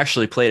 And we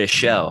actually played a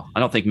show. I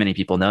don't think many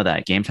people know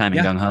that. Game Time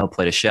and Gung Ho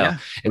played a show. Yeah.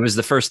 It was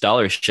the first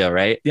Dollars show,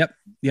 right? Yep.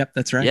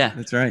 That's right. Yeah,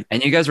 that's right.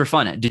 And you guys were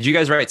fun. Did you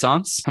guys write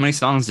songs? How many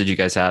songs did you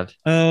guys have?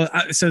 Oh,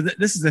 this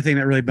is the thing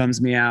that really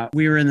bums me out.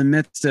 We were in the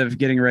midst of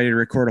getting ready to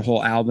record a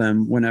whole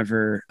album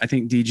whenever I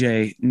think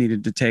DJ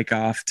needed to take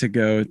off to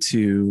go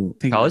to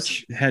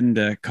college, heading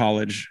to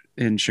college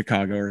in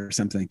Chicago or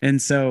something.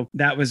 And so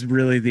that was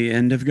really the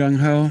end of Gung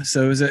Ho.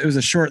 So it was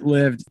a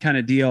short-lived kind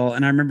of deal.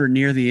 And I remember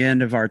near the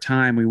end of our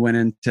time, we went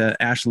into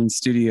Ashland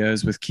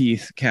Studios with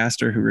Keith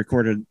Castor, who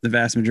recorded the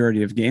vast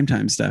majority of Game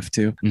Time stuff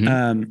too.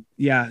 Mm-hmm.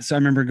 So I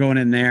remember going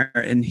in there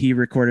and he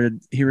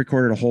recorded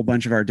a whole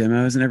bunch of our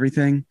demos and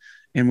everything.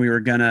 And we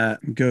were gonna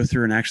go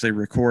through and actually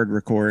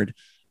record,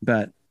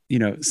 but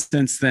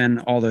since then,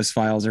 all those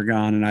files are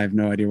gone and I have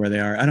no idea where they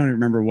are. I don't even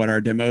remember what our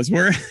demos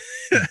were.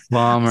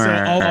 Bummer.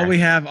 So all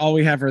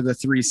we have are the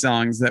 3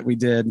 songs that we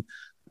did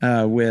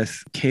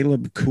with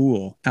Caleb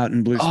Cool out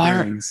in Blue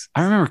Springs.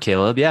 I remember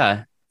Caleb.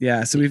 Yeah.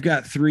 Yeah. So we've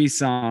got 3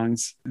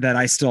 songs that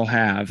I still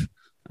have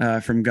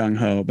from Gung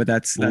Ho, but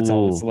that's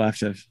all that's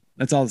left of.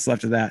 That's all that's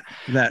left of that.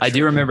 I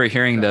do remember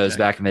hearing those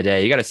back in the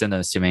day. You got to send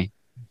those to me.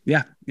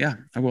 Yeah,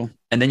 I will.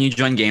 And then you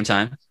joined Game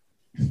Time.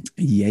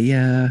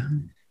 Yeah.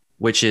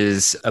 Which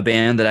is a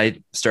band that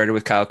I started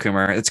with Kyle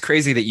Coomer. It's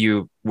crazy that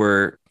you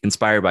were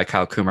inspired by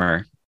Kyle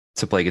Coomer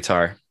to play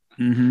guitar.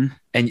 Mm-hmm.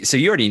 And so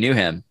you already knew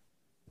him.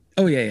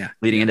 Oh, yeah.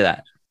 Leading into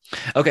that.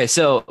 Okay,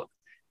 so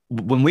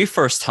when we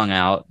first hung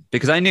out,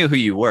 because I knew who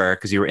you were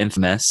because you were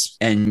infamous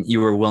and you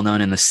were well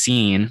known in the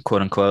scene,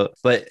 quote unquote,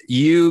 but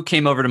you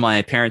came over to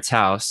my parents'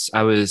 house.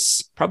 I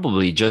was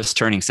probably just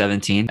turning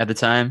 17 at the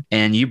time,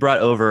 and you brought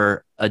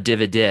over a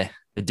DVD,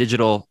 a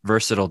digital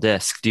versatile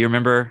disc. Do you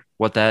remember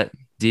what that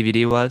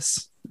DVD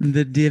was?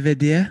 The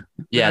DVD?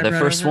 Yeah, the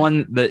first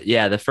one.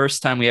 The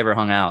first time we ever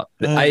hung out.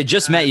 I had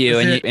just met you,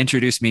 and you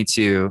introduced me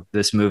to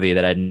this movie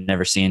that I'd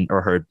never seen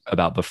or heard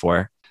about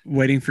before.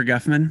 Waiting for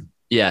Guffman?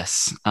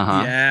 Yes.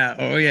 Uh-huh. Yeah.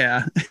 Oh,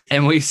 yeah.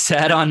 And we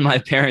sat on my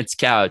parents'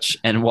 couch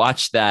and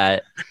watched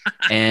that.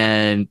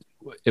 And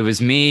it was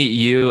me,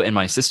 you, and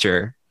my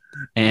sister.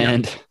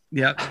 And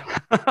yep.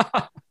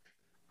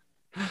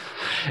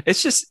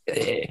 It's just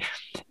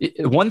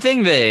one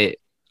thing that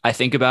I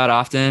think about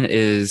often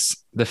is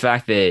the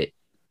fact that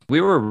we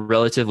were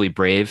relatively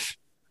brave,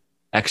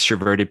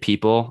 extroverted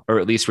people, or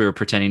at least we were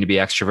pretending to be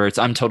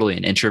extroverts. I'm totally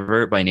an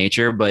introvert by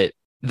nature, but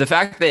the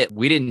fact that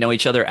we didn't know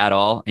each other at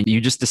all and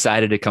you just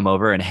decided to come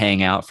over and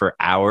hang out for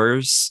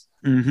hours.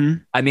 Mm-hmm.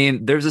 I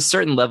mean, there's a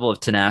certain level of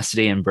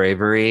tenacity and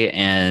bravery,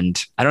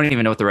 and I don't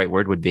even know what the right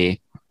word would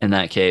be in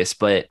that case,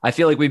 but I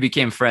feel like we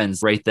became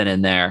friends right then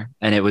and there.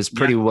 And it was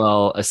pretty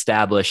well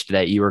established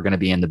that you were going to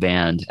be in the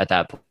band at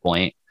that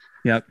point.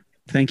 Yep.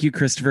 Thank you,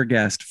 Christopher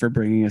Guest, for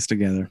bringing us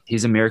together.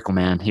 He's a miracle,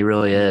 man. He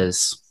really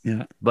is.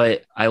 Yeah.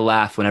 But I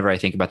laugh whenever I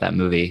think about that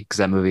movie because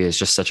that movie is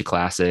just such a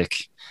classic.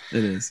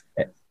 It is.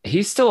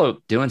 He's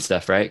still doing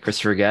stuff, right?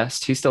 Christopher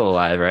Guest. He's still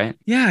alive, right?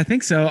 Yeah, I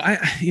think so. I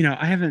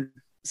haven't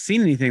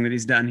seen anything that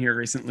he's done here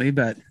recently,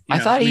 but I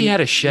thought he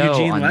had a show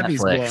Eugene on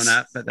Levy's Netflix. blown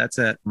up, but that's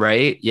it.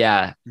 Right?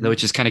 Yeah.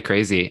 Which is kind of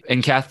crazy.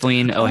 And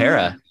Kathleen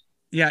O'Hara.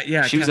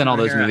 Yeah. She was in all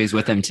those movies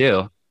with him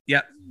too.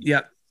 Yep.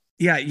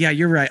 Yeah,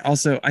 you're right.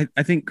 Also, I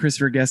think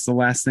Christopher Guest, the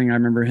last thing I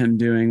remember him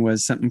doing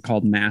was something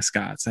called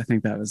Mascots. I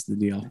think that was the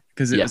deal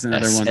because it was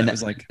another one that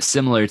was like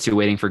similar to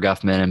Waiting for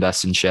Guffman and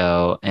Best in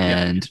Show.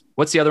 And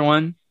what's the other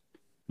one?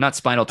 Not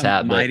Spinal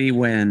Tap, Mighty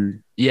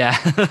Wind. Yeah.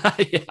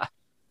 Yeah.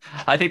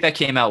 I think that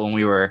came out when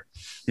we were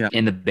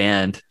in the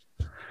band.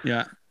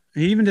 Yeah.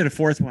 He even did a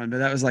 4th one, but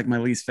that was like my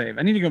least fave.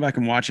 I need to go back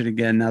and watch it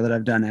again now that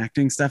I've done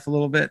acting stuff a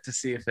little bit to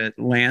see if it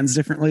lands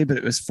differently, but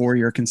it was for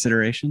your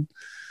consideration.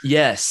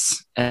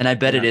 Yes. And I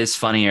bet it is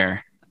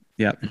funnier.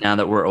 Yep. Now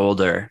that we're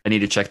older, I need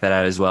to check that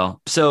out as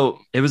well. So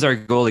it was our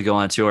goal to go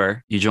on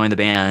tour. You joined the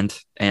band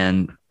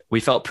and we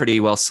felt pretty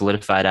well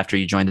solidified after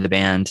you joined the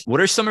band. What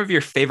are some of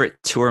your favorite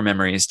tour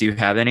memories? Do you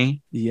have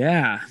any?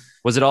 Yeah.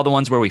 Was it all the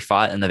ones where we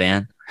fought in the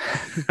van?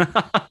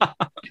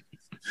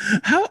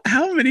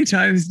 How many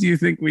times do you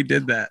think we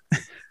did that?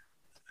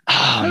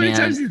 How many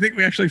times do you think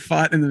we actually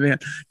fought in the van?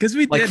 Because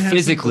we like did have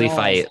physically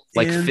fight,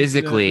 like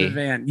physically. The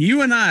van.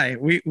 You and I,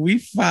 we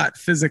fought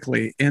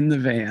physically in the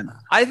van.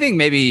 I think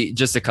maybe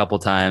just a couple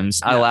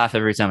times. Yeah. I laugh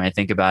every time I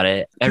think about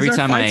it. Every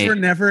time our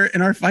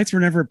fights were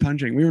never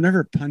punching. We were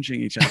never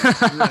punching each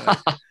other. Really.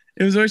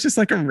 It was always just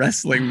like a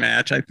wrestling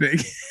match, I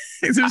think.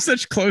 It was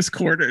such close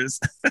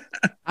quarters.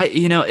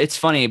 It's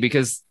funny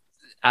because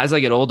as I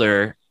get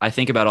older, I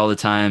think about all the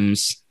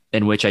times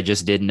in which I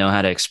just didn't know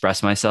how to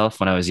express myself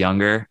when I was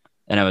younger.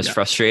 And I was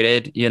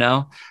frustrated,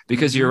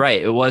 because you're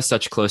right. It was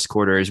such close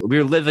quarters. We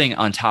were living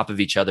on top of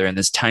each other in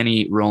this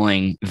tiny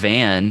rolling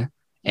van,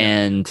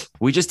 and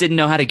we just didn't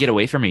know how to get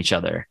away from each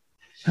other.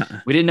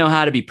 We didn't know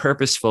how to be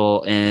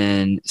purposeful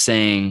in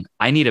saying,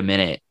 I need a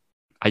minute.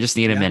 I just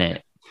need a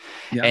minute.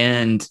 Yeah.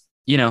 And,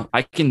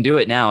 I can do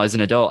it now as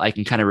an adult. I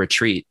can kind of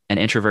retreat and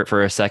introvert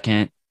for a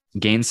second,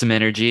 gain some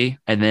energy,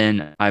 and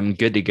then I'm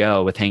good to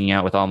go with hanging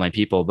out with all my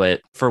people. But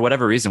for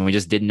whatever reason, we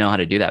just didn't know how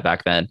to do that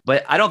back then.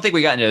 But I don't think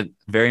we got into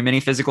very many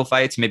physical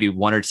fights, maybe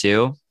 1 or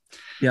 2,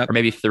 or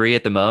maybe 3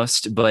 at the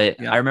most.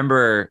 But I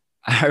remember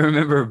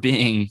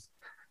being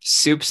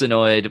soups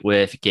annoyed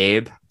with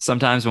Gabe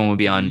sometimes when we'd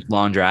be on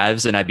long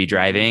drives and I'd be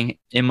driving.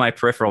 In my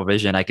peripheral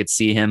vision, I could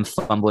see him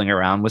fumbling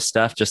around with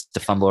stuff just to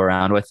fumble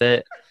around with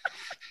it.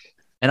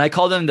 And I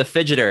called him the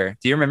fidgeter.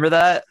 Do you remember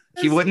that?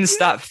 He wouldn't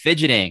stop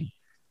fidgeting.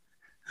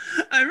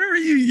 I remember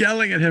you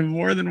yelling at him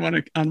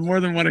on more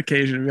than one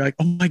occasion and be like,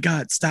 "Oh my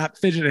God, stop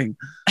fidgeting.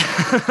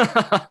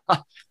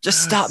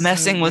 Just stop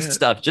messing with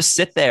stuff. Just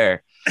sit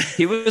there."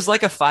 He was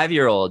like a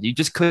 5-year-old. You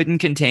just couldn't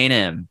contain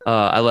him.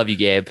 I love you,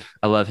 Gabe.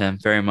 I love him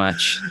very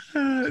much.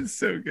 It's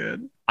so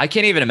good. I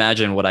can't even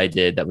imagine what I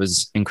did that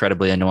was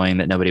incredibly annoying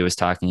that nobody was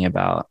talking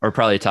about or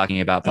probably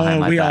talking about behind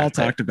my back. We all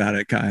talked about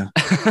it, Kyle.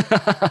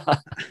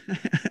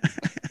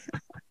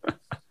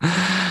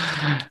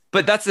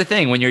 But that's the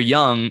thing. When you're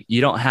young,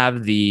 you don't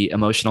have the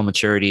emotional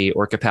maturity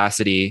or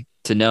capacity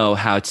to know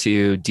how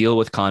to deal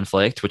with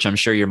conflict, which I'm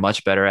sure you're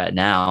much better at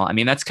now. I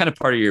mean, that's kind of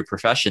part of your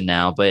profession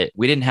now, but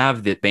we didn't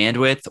have the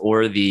bandwidth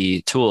or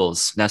the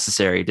tools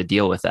necessary to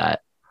deal with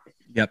that.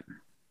 Yep.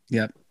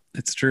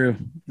 It's true.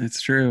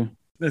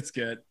 That's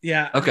good.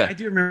 Yeah. Okay. I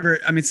do remember,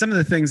 I mean, some of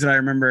the things that I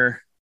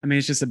remember, I mean,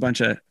 it's just a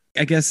bunch of,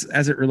 I guess,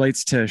 as it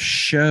relates to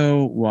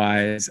show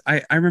wise,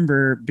 I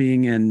remember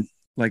being in,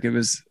 like, it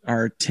was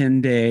our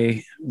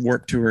 10-day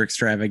Warped Tour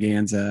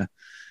extravaganza.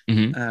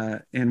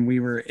 And we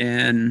were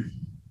in,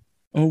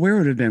 where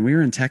would it have been? We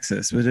were in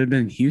Texas. Would it have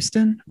been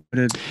Houston?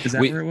 Is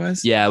that where it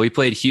was? Yeah, we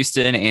played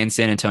Houston and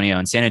San Antonio.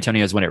 And San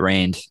Antonio is when it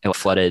rained. It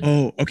flooded.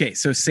 Oh, okay.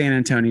 So San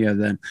Antonio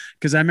then.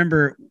 Because I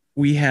remember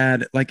we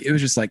had, like, it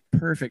was just like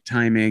perfect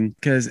timing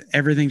because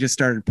everything just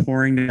started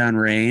pouring down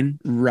rain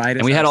right as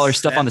and we had all our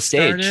stuff on the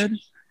stage. Started.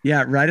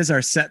 Yeah, right as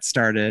our set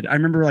started. I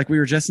remember, like, we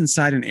were just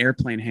inside an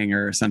airplane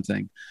hangar or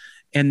something.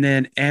 And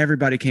then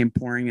everybody came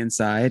pouring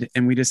inside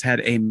and we just had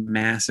a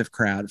massive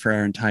crowd for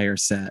our entire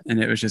set. And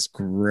it was just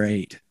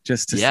great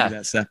just to see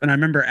that stuff. And I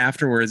remember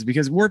afterwards,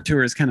 because Warped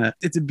Tour is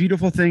it's a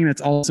beautiful thing. And it's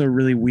also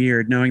really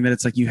weird knowing that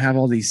it's like you have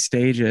all these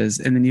stages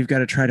and then you've got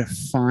to try to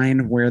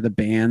find where the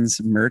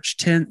band's merch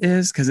tent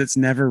is because it's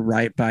never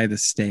right by the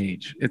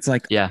stage. It's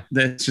like,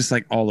 it's just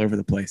like all over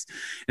the place.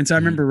 And so I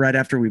remember right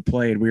after we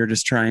played, we were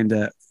just trying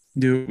to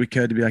do what we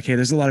could to be like, hey,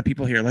 there's a lot of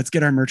people here. Let's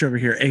get our merch over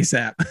here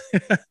ASAP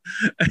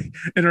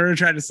in order to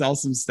try to sell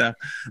some stuff.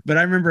 But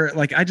I remember,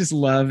 like, I just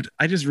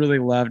really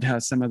loved how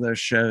some of those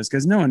shows,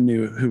 because no one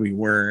knew who we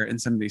were in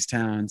some of these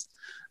towns,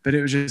 but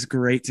it was just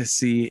great to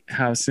see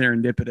how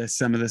serendipitous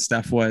some of the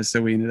stuff was.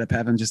 So we ended up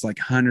having just like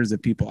hundreds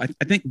of people.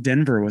 I think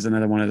Denver was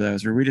another one of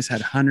those where we just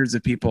had hundreds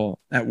of people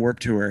at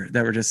Warped Tour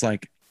that were just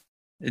like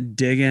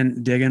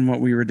digging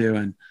what we were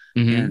doing.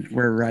 And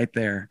we're right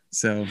there.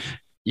 So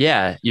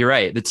yeah, you're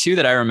right. The two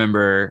that I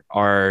remember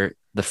are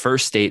the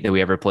first date that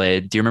we ever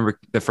played. Do you remember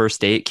the first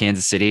date,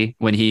 Kansas City,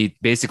 when he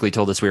basically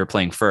told us we were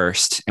playing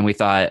first and we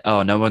thought,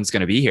 oh, no one's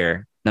going to be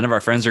here. None of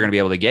our friends are going to be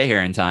able to get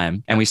here in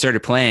time. And we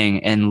started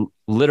playing and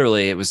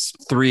literally it was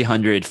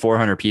 300,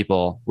 400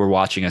 people were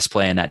watching us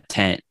play in that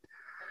tent.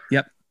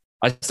 Yep.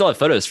 I still have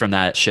photos from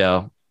that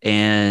show.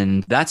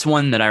 And that's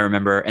one that I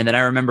remember. And then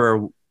I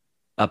remember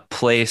a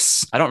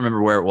place, I don't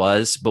remember where it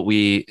was, but do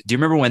you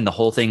remember when the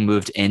whole thing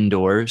moved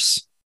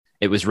indoors?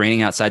 It was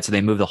raining outside, so they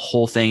moved the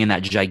whole thing in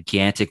that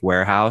gigantic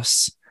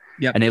warehouse.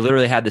 Yep. And they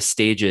literally had the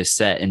stages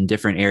set in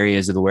different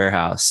areas of the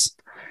warehouse.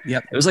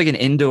 Yep. It was like an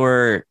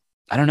indoor,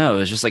 I don't know, it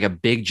was just like a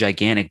big,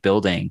 gigantic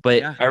building.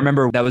 But I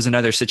remember that was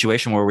another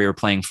situation where we were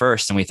playing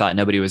first and we thought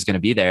nobody was going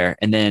to be there.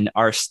 And then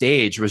our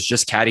stage was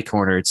just catty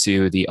cornered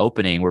to the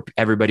opening where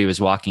everybody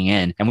was walking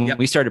in. And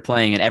we started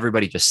playing and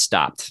everybody just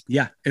stopped.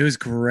 Yeah, it was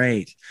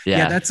great.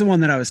 Yeah, that's the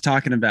one that I was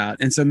talking about.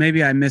 And so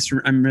maybe I'm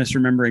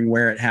misremembering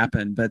where it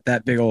happened, but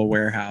that big old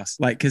warehouse,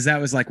 like, because that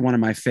was like one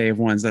of my fave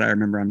ones that I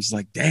remember. I'm just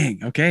like,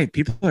 dang, okay,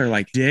 people are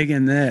like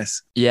digging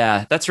this.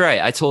 Yeah, that's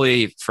right. I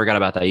totally forgot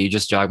about that. You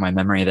just jogged my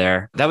memory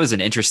there. That was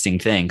an interesting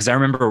thing because I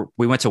remember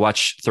we went to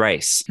watch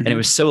Thrice and it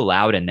was so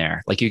loud in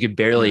there. Like you could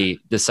barely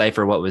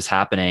decipher what was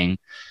happening.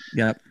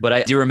 Yeah. But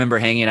I do remember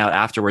hanging out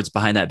afterwards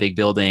behind that big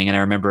building. And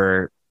I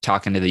remember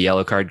talking to the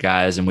Yellow Card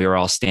guys and we were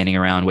all standing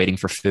around waiting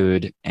for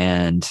food.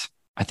 And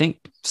I think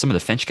some of the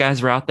Finch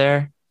guys were out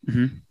there.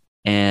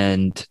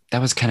 And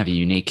that was kind of a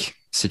unique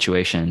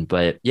situation.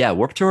 But yeah,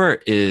 Warped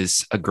Tour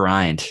is a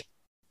grind.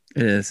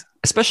 It is.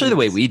 Especially the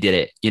way we did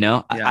it. You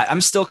know,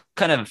 I'm still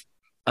kind of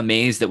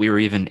amazed that we were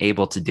even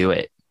able to do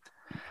it.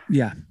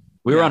 Yeah.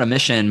 We were on a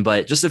mission,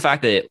 but just the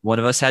fact that one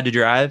of us had to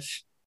drive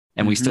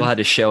and we still had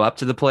to show up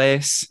to the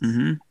place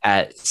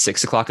at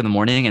 6 o'clock in the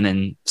morning. And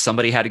then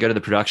somebody had to go to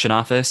the production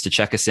office to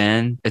check us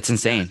in. It's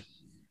insane.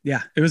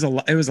 Yeah, it was a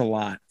lot. It was a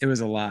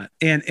lot.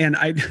 And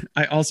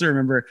I also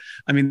remember,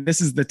 I mean,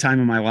 this is the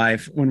time of my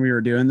life when we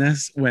were doing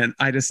this, when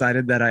I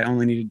decided that I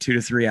only needed 2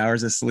 to 3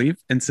 hours of sleep.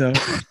 And so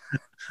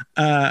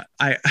I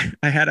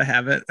had a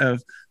habit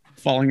of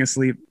falling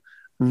asleep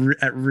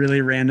at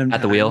really random times.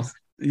 At the wheel.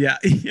 Yeah.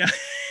 Yeah.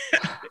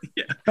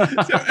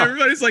 So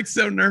everybody's like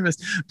so nervous,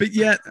 but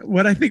yet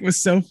what I think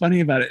was so funny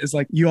about it is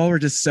like, you all were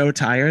just so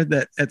tired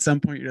that at some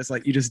point you're just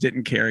like, you just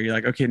didn't care. You're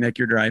like, okay, Nick,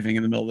 you're driving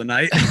in the middle of the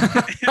night. And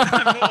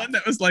I'm the one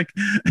that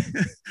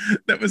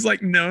was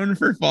like known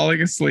for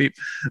falling asleep,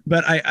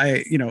 but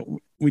I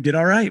we did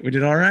all right. We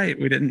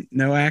didn't,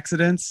 no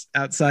accidents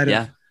outside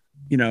of,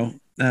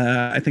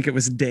 I think it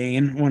was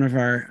Dane, one of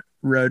our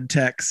road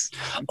techs.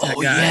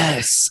 Oh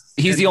yes.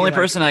 He's the only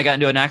person I got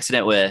into an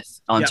accident with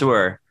on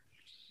tour.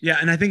 Yeah.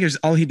 And I think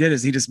all he did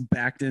is he just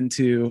backed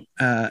into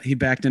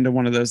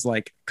one of those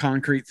like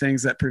concrete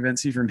things that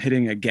prevents you from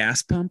hitting a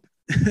gas pump.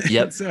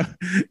 Yep. So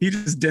he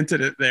just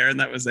dented it there and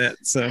that was it.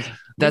 So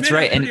that's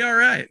right. And all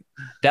right.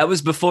 That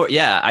was before.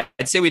 Yeah.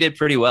 I'd say we did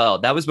pretty well.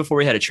 That was before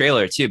we had a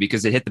trailer too,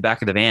 because it hit the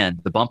back of the van,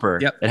 the bumper.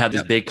 Yep. It had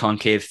this big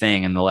concave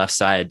thing in the left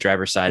side,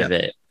 driver's side of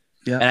it.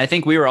 Yeah. And I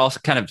think we were all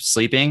kind of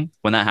sleeping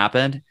when that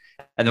happened.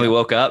 And then we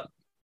woke up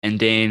and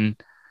Dane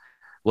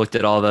looked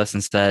at all of us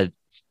and said,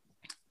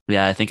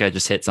 yeah, I think I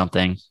just hit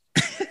something.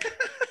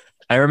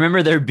 I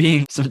remember there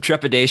being some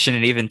trepidation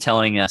and even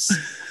telling us.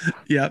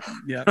 Yep.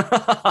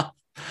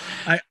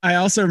 I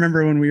also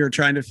remember when we were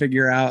trying to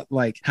figure out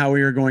like how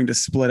we were going to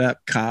split up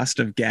cost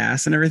of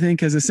gas and everything.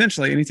 Cause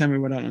essentially anytime we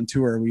went out on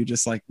tour, we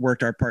just like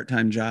worked our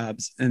part-time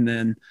jobs and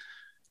then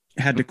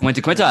went to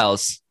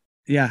Quintiles.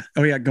 Yeah.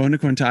 Oh yeah. Going to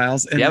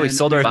Quintiles. And we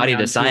sold our body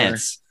to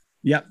science.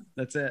 Yep.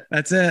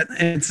 That's it.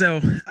 And so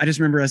I just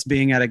remember us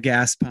being at a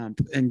gas pump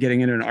and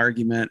getting into an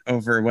argument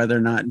over whether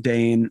or not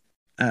Dane,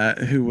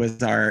 who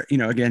was our,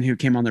 who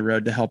came on the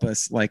road to help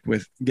us like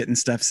with getting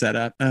stuff set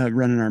up,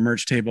 running our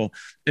merch table,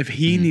 if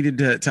he needed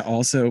to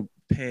also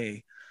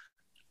pay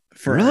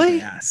for our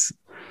gas.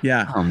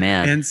 Yeah. Oh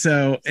man. And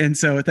so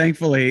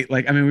thankfully,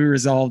 we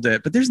resolved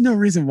it, but there's no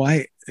reason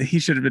why he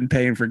should have been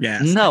paying for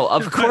gas. No,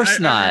 of course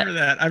not.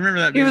 I remember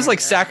that. He was like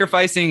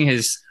sacrificing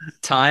his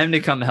time to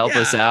come help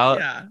us out.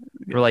 Yeah.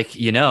 We're like,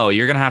 you're going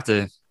to have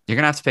to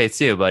pay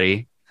too,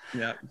 buddy.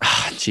 Yeah.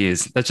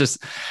 Jeez.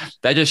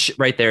 That just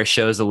right there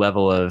shows a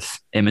level of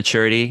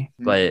immaturity,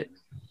 but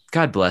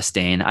God bless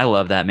Dane. I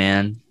love that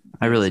man.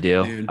 I really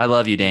do. Dude. I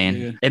love you, Dane.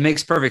 Dude. It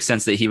makes perfect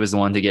sense that he was the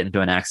one to get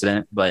into an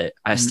accident, but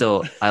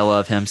I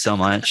love him so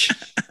much.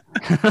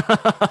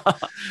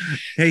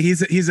 Hey,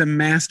 he's a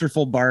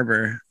masterful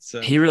barber.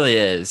 So He really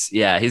is.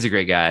 Yeah, he's a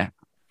great guy.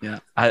 Yeah.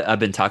 I've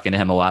been talking to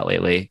him a lot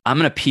lately. I'm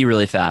going to pee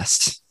really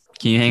fast.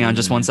 Can you hang on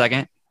just 1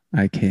 second?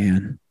 I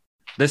can.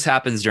 This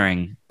happens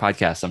during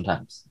podcasts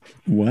sometimes.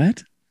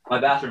 What? My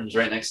bathroom's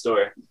right next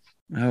door.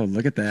 Oh,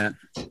 look at that.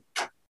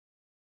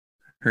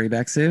 Hurry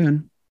back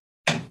soon.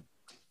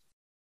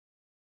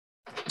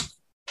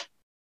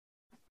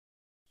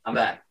 I'm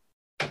back.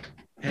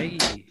 Hey.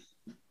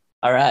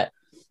 All right.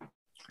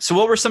 So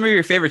what were some of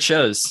your favorite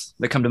shows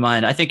that come to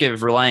mind? I think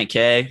of Relient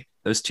K.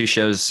 Those two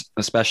shows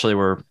especially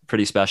were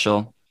pretty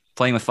special.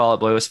 Playing with Fall Out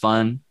Boy was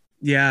fun.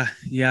 Yeah.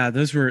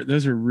 Those were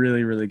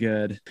really, really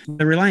good.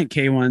 The Relient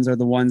K ones are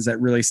the ones that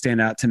really stand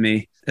out to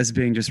me as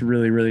being just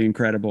really, really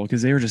incredible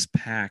because they were just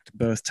packed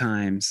both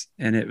times.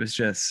 And it was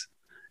just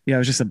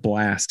a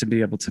blast to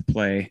be able to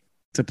play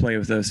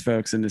with those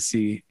folks and to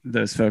see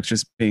those folks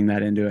just being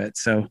that into it.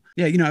 So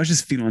yeah, I was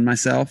just feeling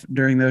myself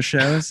during those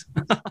shows.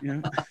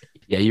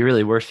 Yeah, you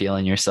really were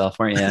feeling yourself,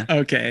 weren't you?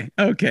 Okay.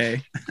 Plus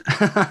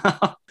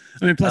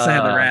I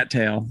had the rat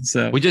tail.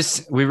 So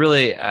we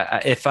really,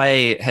 if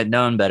I had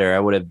known better, I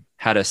would have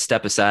had to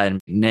step aside.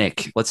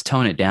 Nick, let's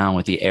tone it down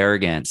with the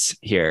arrogance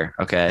here.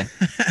 Okay.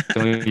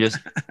 Can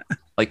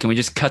we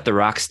just cut the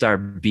rock star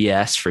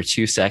BS for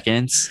 2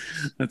 seconds?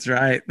 That's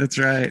right.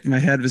 My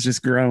head was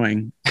just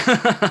growing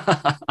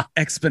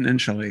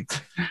exponentially.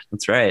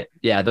 That's right.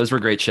 Yeah. Those were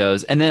great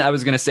shows. And then I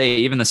was going to say,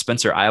 even the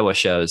Spencer, Iowa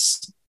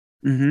shows,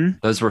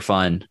 those were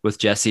fun with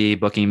Jesse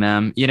booking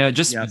them,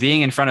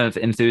 being in front of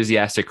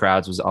enthusiastic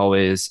crowds was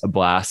always a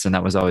blast. And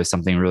that was always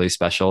something really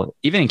special.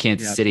 Even in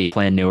Kansas City,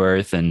 playing New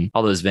Earth and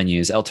all those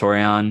venues, El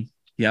Torreon.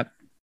 Yep.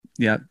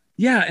 Yeah.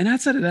 And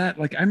outside of that,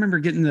 I remember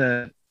getting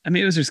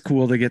it was just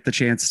cool to get the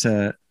chance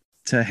to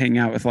hang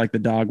out with the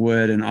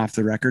Dogwood and Off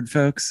the Record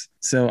folks.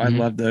 So I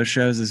love those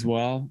shows as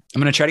well.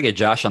 I'm going to try to get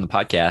Josh on the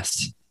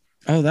podcast.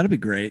 Oh, that'll be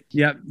great.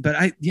 Yeah. But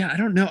I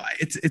don't know.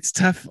 It's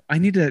tough. I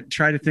need to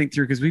try to think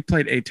through because we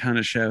played a ton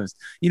of shows.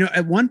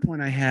 At one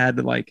point I had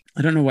I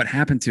don't know what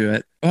happened to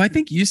it. Oh, I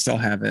think you still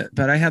have it,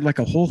 but I had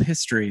a whole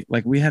history.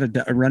 We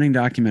had a running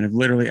document of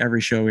literally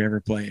every show we ever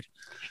played.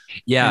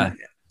 Yeah.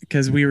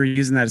 Because we were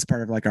using that as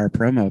part of our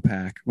promo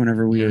pack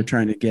whenever we were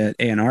trying to get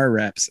A&R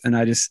reps. And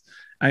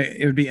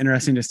it would be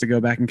interesting just to go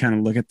back and kind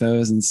of look at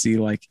those and see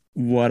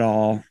what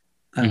all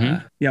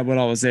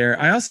was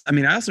there. I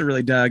also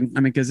really dug,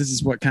 because this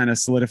is what kind of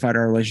solidified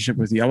our relationship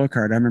with Yellow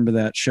Card. I remember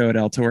that show at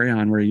El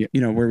Torreon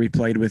where we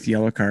played with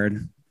Yellow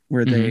Card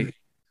where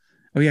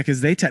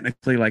because they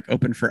technically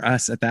opened for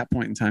us at that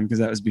point in time. Cause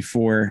that was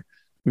before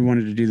we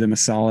wanted to do them a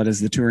solid as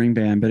the touring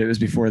band, but it was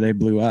before they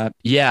blew up.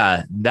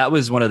 Yeah. That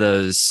was one of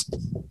those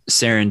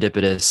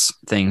serendipitous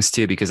things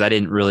too, because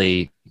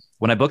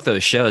when I booked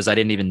those shows, I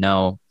didn't even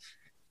know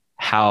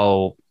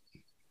how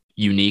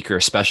unique or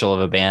special of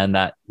a band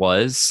that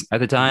was at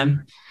the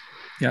time.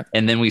 Yeah.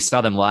 And then we saw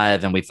them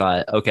live and we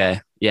thought,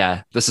 okay,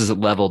 yeah, this is a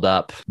leveled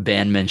up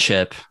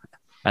bandmanship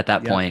at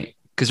that point.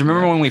 Because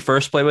remember when we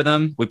first played with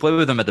them at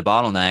the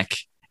Bottleneck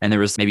and there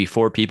was maybe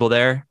 4 people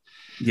there.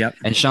 Yep.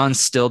 And Sean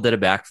still did a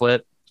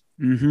backflip.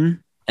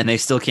 And they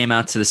still came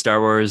out to the Star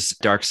Wars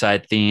Dark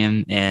Side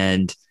theme.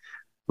 And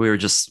we were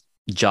just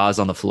jaws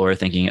on the floor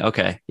thinking,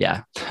 okay,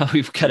 yeah,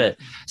 we've got to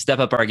step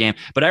up our game.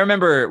 But I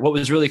remember what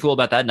was really cool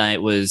about that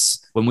night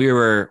was when we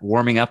were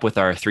warming up with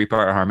our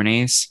 3-part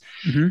harmonies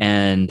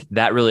and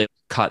that really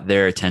caught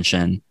their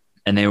attention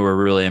and they were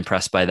really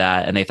impressed by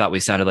that. And they thought we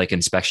sounded like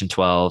Inspection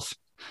 12.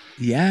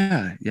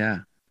 Yeah.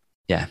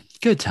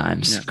 Good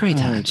times. Yeah. Great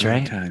times,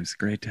 right?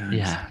 Great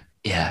times.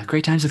 Yeah.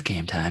 Great times with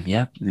Game Time.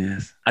 Yep.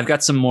 Yes. I've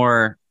got some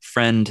more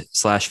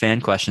friend/fan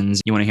questions.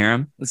 You want to hear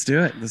them? Let's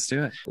do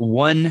it.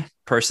 One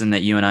person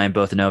that you and I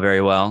both know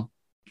very well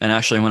and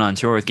actually went on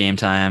tour with Game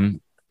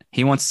Time.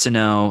 He wants to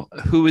know,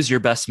 who was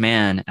your best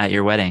man at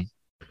your wedding?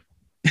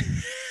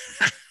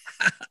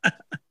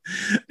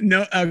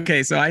 No.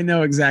 Okay. So I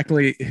know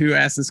exactly who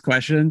asked this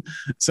question.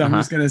 So I'm Uh-huh.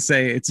 just going to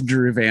say it's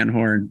Drew Van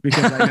Horn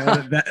because I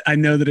know I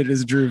know that it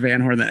is Drew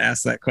Van Horn that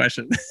asked that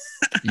question.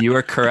 You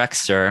are correct,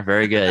 sir.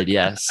 Very good.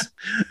 Yes.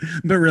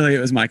 But really, it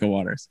was Michael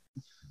Waters.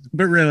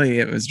 But really,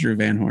 it was Drew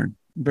Van Horn.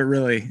 But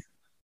really,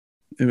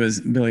 it was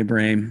Billy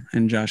Brame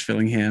and Josh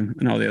Fillingham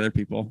and all the other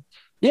people.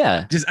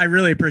 Yeah. I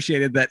really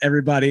appreciated that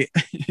everybody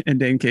and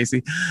Dane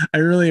Casey. I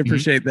really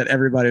appreciate that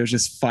everybody was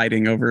just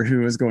fighting over who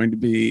was going to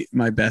be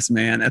my best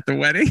man at the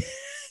wedding.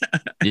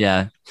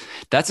 Yeah.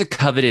 That's a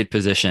coveted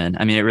position.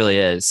 I mean, it really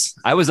is.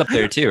 I was up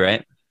there too,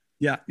 right?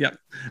 Yeah.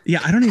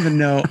 I don't even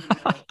know.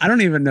 I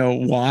don't even know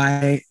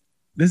why.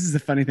 This is the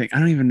funny thing. I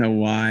don't even know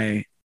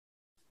why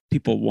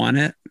people want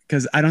it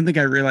because I don't think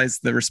I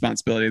realized the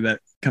responsibility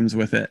that comes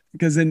with it.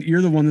 Because then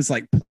you're the one that's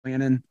like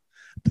planning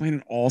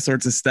all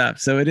sorts of stuff.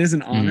 So it is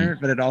an honor,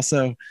 but it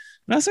also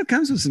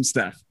comes with some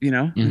stuff, you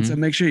know? And so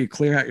make sure you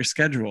clear out your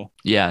schedule.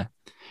 Yeah.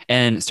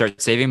 And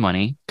start saving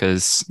money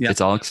because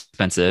it's all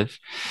expensive.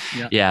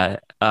 Yeah.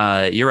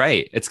 You're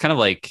right. It's kind of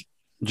like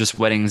just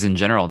weddings in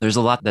general. There's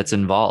a lot that's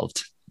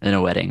involved in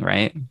a wedding,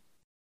 right?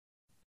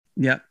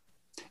 Yep.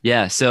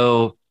 Yeah.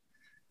 So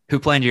who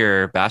planned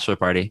your bachelor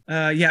party?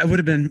 It would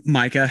have been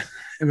Micah.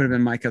 It would have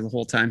been Micah the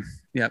whole time.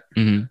 Yep.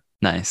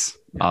 Nice.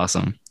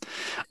 Awesome.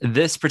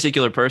 This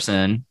particular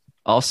person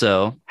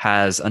also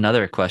has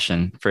another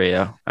question for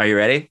you. Are you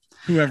ready?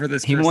 Whoever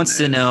this He person wants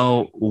to is.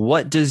 know,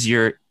 what does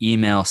your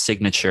email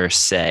signature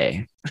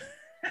say?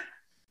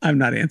 I'm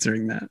not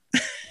answering that.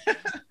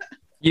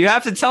 You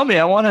have to tell me.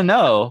 I want to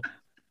know.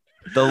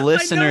 The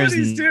listeners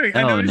he's doing.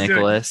 I know know, what he's doing.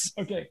 Nicholas.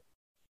 Okay.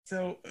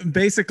 So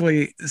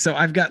basically,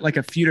 I've got like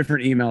a few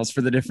different emails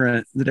for the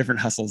different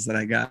hustles that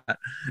I got.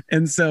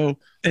 And so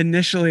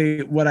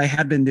initially what I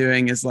had been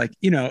doing is like,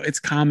 you know,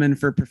 it's common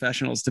for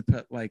professionals to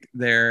put like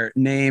their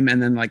name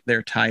and then like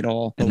their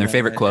title And their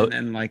favorite quote.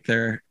 and like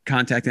their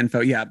contact info.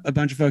 Yeah. A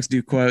bunch of folks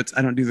do quotes.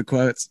 I don't do the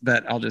quotes,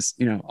 but I'll just,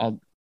 you know, I'll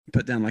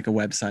put down like a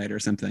website or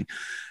something.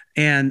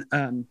 And,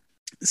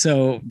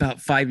 so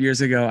about 5 years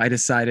ago, I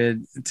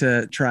decided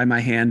to try my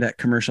hand at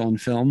commercial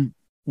and film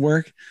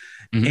work.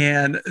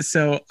 And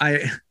so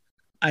I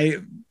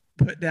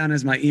put down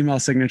as my email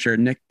signature,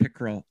 Nick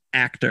Pickrell,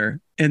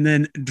 actor. And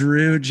then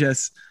Drew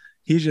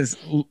he just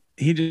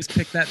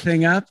picked that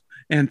thing up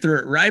and threw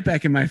it right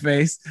back in my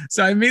face.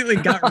 So I immediately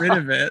got rid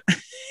of it.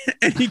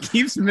 And he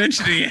keeps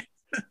mentioning it.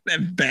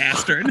 That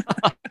bastard.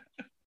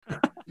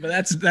 But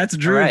that's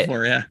Drew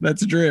for you.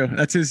 That's Drew.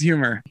 That's his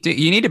humor. Dude,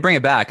 you need to bring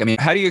it back. I mean,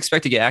 how do you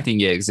expect to get acting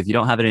gigs if you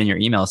don't have it in your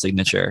email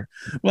signature?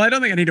 Well, I don't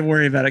think I need to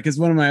worry about it because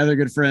one of my other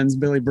good friends,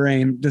 Billy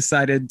Brame,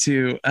 decided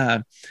to.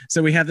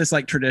 So we have this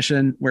like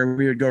tradition where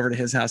we would go over to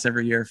his house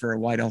every year for a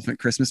white elephant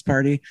Christmas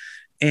party.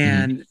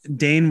 And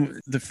Dane,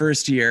 the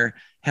first year,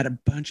 had a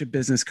bunch of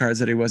business cards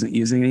that he wasn't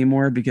using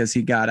anymore because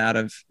he got out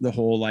of the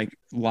whole like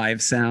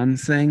live sound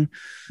thing.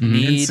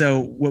 And so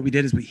what we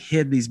did is we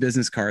hid these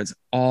business cards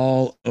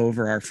all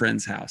over our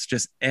friend's house,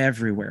 just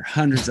everywhere,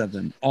 hundreds of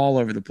them all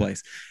over the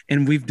place.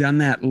 And we've done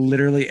that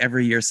literally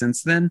every year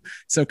since then.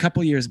 So a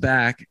couple years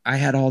back, I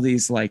had all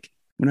these, like,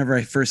 whenever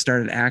I first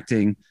started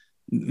acting,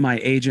 my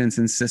agents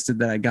insisted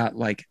that I got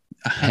like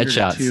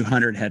 100 to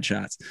 200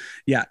 headshots.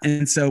 Yeah.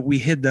 And so we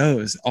hid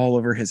those all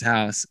over his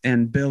house.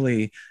 And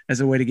Billy, as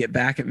a way to get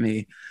back at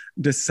me,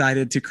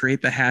 decided to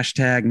create the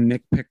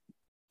hashtag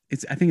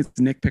I think it's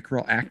Nick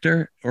Pickrell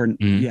actor, or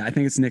I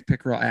think it's Nick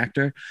Pickrell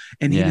actor.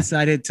 And he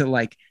decided to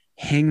like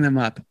hang them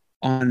up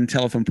on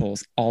telephone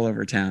poles all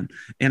over town.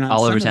 And on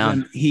all over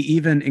town, he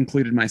even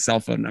included my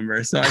cell phone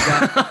number. So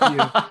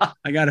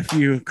I got a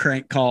few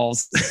crank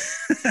calls.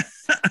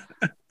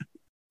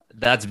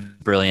 That's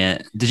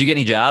brilliant. Did you get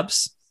any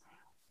jobs?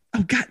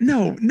 Oh God,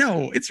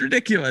 no, it's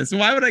ridiculous.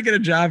 Why would I get a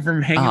job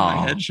from hanging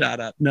my headshot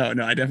up? No,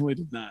 I definitely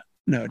did not.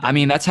 No, I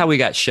mean, that's how we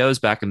got shows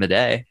back in the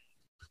day.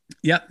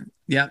 Yep.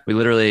 We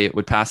literally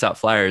would pass out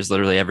flyers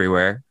literally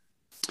everywhere.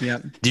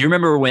 Yep. Do you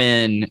remember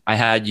when I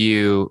had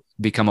you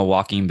become a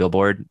walking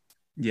billboard?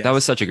 Yes. That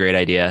was such a great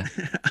idea.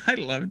 I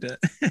loved it.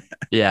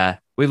 Yeah.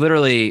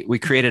 We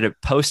created a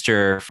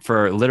poster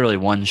for literally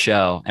one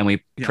show, and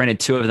we printed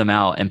two of them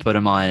out and put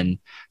them on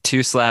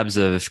 2 slabs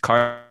of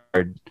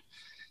card.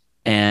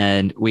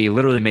 And we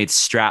literally made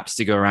straps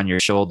to go around your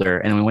shoulder.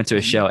 And we went to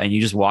a show and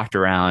you just walked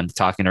around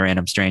talking to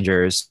random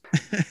strangers,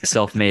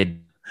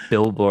 self-made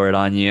billboard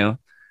on you.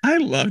 I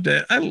loved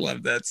it. I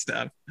loved that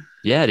stuff.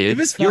 Yeah, dude. It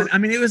was fun. I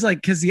mean, it was like,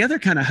 because the other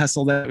kind of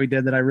hustle that we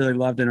did that I really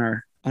loved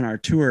on our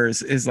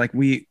tours is like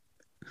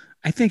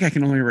I think I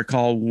can only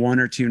recall 1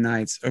 or 2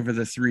 nights over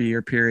the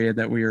 3-year period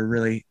that we were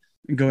really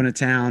going to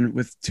town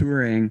with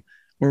touring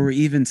where we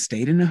even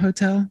stayed in a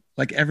hotel.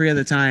 Like every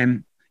other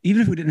time,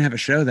 even if we didn't have a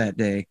show that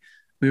day,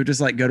 we would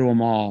just like go to a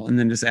mall and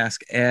then just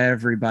ask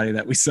everybody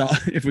that we saw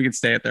if we could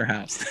stay at their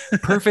house.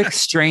 Perfect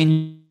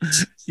strange.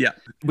 Yeah.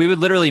 We would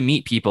literally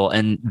meet people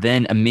and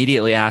then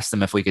immediately ask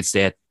them if we could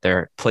stay at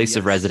their place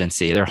of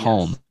residency, their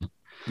home.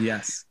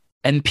 Yes.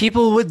 And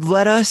people would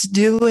let us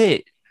do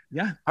it.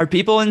 Yeah. Are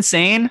people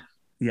insane?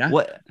 Yeah.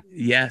 What?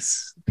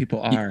 Yes,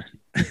 people are.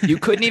 You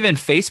couldn't even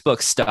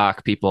Facebook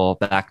stalk people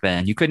back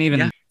then. You couldn't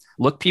even.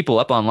 look people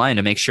up online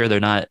to make sure they're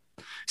not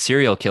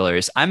serial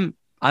killers. I'm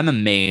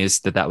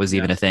amazed that was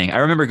even a thing. I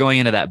remember going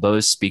into that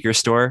Bose speaker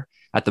store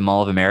at the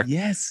Mall of America.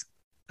 Yes.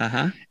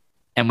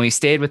 And we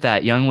stayed with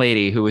that young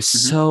lady who was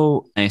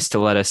so nice to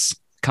let us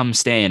come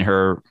stay in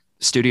her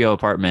studio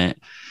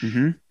apartment.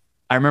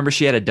 I remember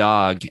she had a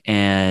dog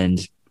and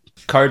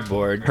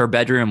cardboard. Her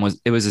bedroom was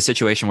a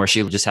situation where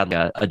she just had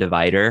a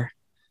divider,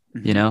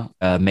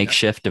 a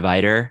makeshift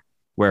divider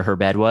where her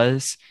bed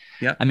was.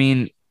 Yeah. I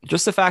mean,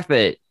 just the fact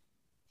that,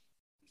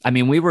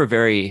 we were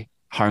very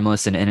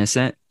harmless and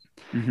innocent,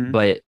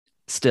 but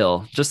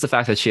still, just the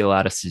fact that she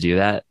allowed us to do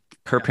that,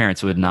 her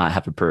parents would not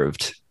have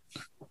approved.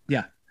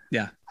 Yeah.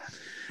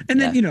 And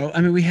then,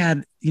 we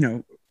had,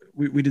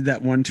 we did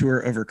that one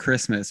tour over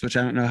Christmas, which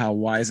I don't know how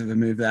wise of a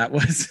move that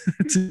was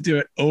to do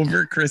it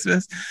over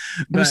Christmas.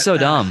 It was so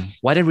dumb.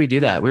 Why did we do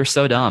that? We were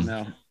so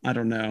dumb. I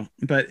don't know.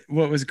 But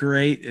what was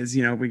great is,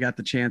 we got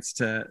the chance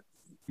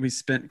we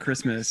spent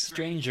Christmas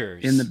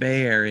strangers in the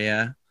Bay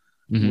Area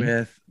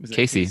with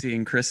Casey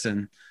and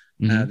Kristen,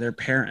 their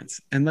parents.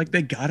 And like,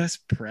 they got us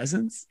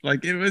presents.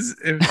 Like it was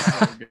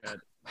so good.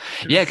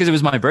 Yeah. Cause it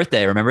was my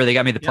birthday. Remember they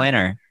got me the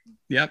planner.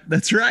 Yep.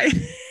 That's right.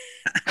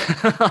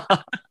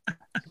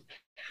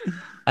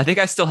 I think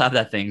I still have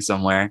that thing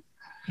somewhere.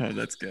 Oh,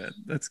 that's good.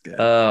 That's good.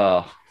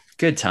 Oh,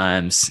 good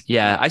times.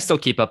 Yeah, I still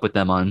keep up with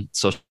them on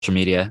social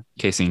media,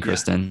 Casey and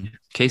Kristen. Yeah.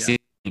 Casey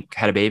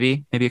had a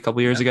baby maybe a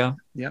couple years ago.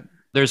 Yep.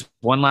 There's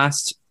one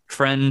last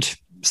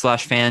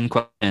friend/fan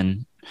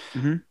question.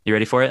 You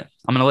ready for it?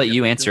 I'm going to let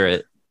you answer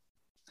it.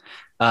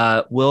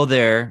 Will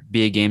there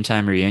be a Game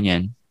Time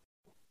reunion?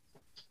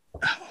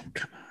 Oh,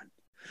 come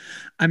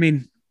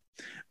on.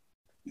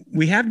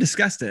 We have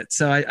discussed it,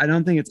 so I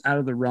don't think it's out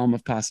of the realm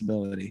of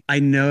possibility. I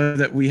know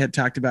that we had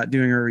talked about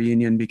doing a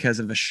reunion because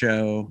of a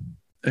show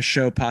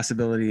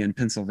possibility in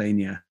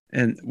Pennsylvania,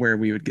 and where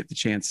we would get the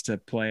chance to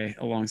play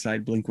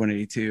alongside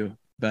Blink-182.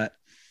 But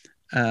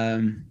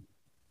I'm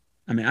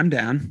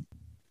down.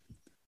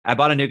 I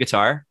bought a new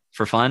guitar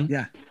for fun.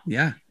 Yeah.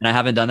 And I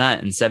haven't done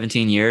that in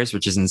 17 years,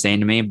 which is insane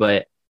to me.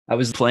 But I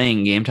was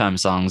playing Game Time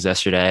songs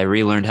yesterday. I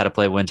relearned how to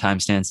play When Time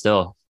Stands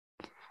Still.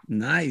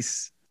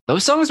 Nice.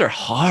 Those songs are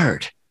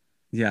hard.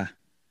 Yeah.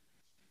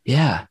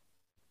 I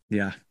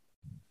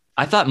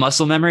thought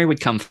Muscle Memory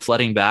would come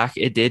flooding back.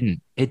 It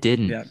didn't.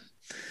 Yeah.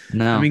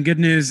 No. Good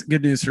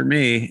news for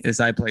me is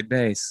I played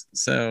bass.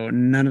 So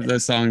none of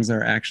those songs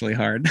are actually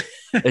hard.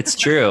 It's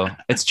true.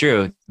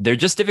 They're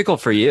just difficult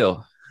for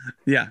you.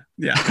 Yeah,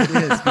 it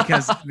is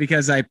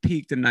because I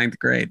peaked in 9th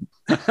grade.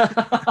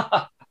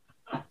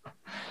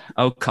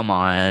 Oh, come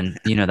on.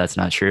 That's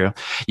not true.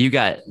 You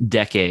got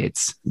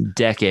decades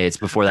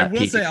before that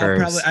peak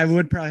occurs. I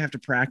would probably have to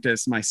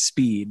practice my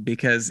speed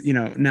because,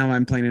 now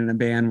I'm playing in a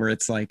band where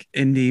it's like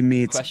indie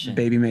meets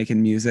baby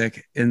making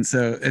music. And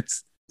so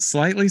it's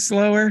slightly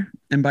slower.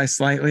 And by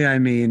slightly, I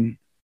mean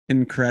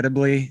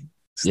incredibly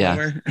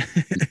slower. Yeah.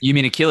 You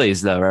mean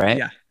Achilles though,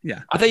 right?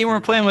 Yeah. I thought you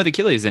weren't playing with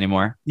Achilles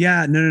anymore.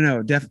 Yeah,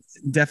 no.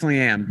 Definitely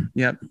am.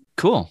 Yep.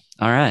 Cool.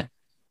 All right.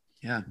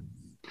 Yeah.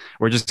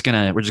 We're just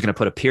gonna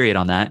put a period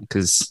on that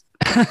because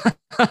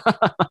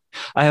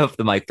I hope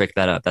the mic picked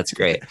that up. That's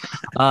great.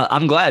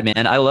 I'm glad,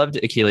 man. I loved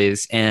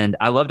Achilles and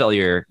I loved all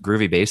your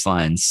groovy bass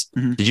lines.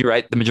 Did you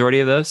write the majority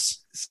of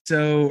those?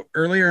 So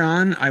earlier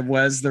on, I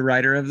was the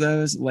writer of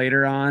those.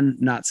 Later on,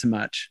 not so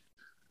much.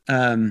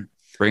 Bring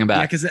them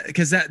back. Yeah,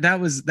 because that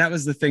was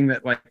the thing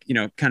that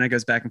kind of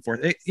goes back and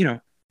forth.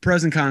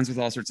 Pros and cons with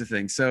all sorts of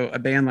things. So a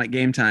band like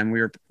Game Time,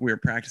 we were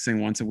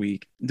practicing once a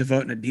week,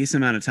 devoting a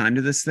decent amount of time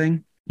to this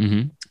thing.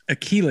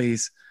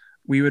 Achilles,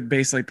 we would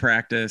basically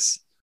practice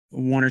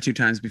 1 or 2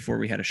 times before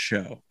we had a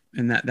show.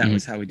 And that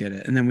was how we did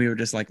it. And then we would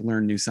just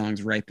learn new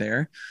songs right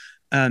there.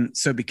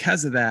 So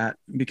because of that,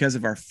 because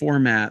of our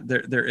format,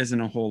 there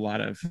isn't a whole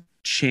lot of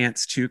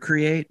chance to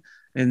create.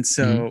 And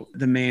so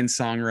the main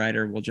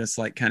songwriter will just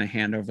kind of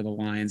hand over the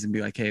lines and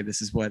be like, hey,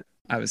 this is what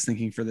I was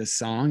thinking for this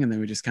song. And then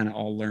we just kind of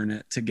all learn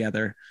it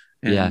together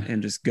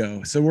and just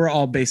go. So we're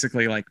all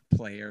basically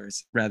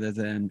players rather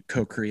than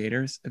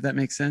co-creators, if that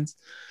makes sense.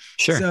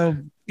 Sure. So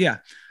yeah,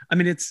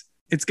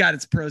 it's got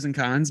its pros and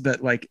cons,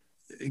 but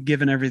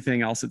given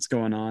everything else that's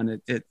going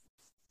on,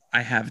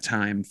 I have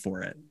time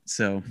for it.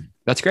 So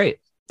that's great.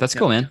 That's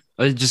cool, man.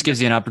 It just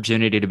gives you an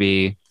opportunity to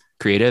be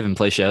creative and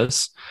play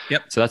shows.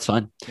 Yep. So that's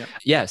fun. Yep.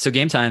 Yeah. So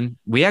Game Time,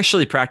 we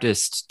actually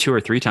practiced 2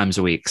 or 3 times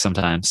a week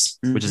sometimes,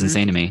 which is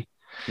insane to me.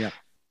 Yeah.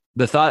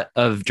 The thought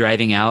of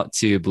driving out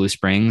to Blue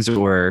Springs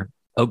or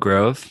Oak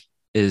Grove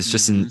is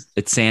just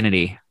it's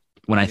sanity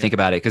when I think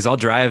about it. Cause I'll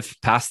drive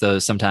past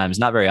those sometimes,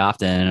 not very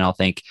often. And I'll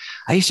think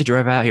I used to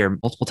drive out here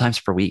multiple times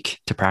per week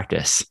to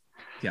practice.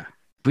 Yeah.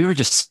 We were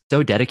just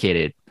so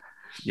dedicated.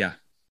 Yeah.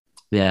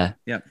 Yeah.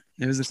 Yep.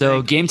 It was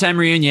so Game Time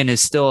reunion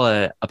is still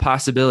a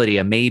possibility,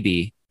 a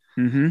maybe.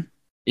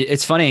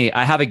 It's funny.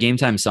 I have a Game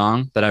Time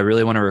song that I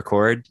really want to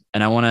record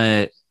and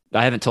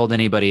I haven't told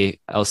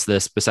anybody else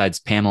this besides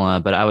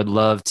Pamela, but I would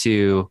love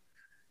to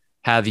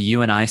have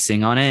you and I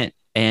sing on it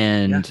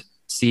and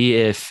see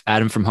if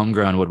Adam from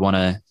Homegrown would want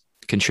to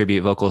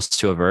contribute vocals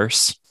to a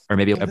verse or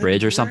maybe a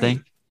bridge or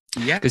something.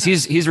 Yeah. because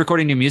he's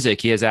recording new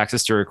music. He has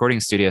access to a recording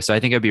studio, so I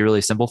think it'd be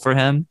really simple for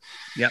him.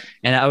 Yep.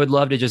 And I would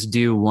love to just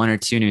do 1 or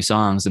 2 new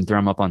songs and throw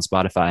them up on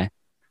Spotify.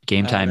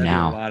 Game time that'd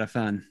now. Be a lot of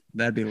fun.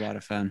 That'd be a lot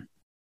of fun.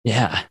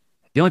 Yeah.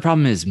 The only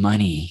problem is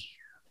money.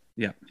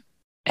 Yep.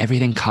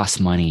 Everything costs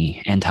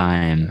money and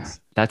time. Yes.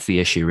 That's the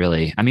issue,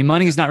 really. I mean,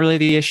 money is not really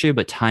the issue,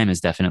 but time is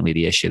definitely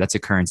the issue. That's a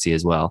currency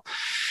as well.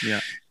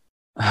 Yeah.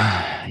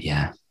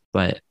 Yeah.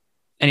 But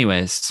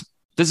anyways,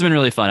 this has been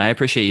really fun. I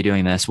appreciate you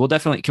doing this.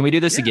 Can we do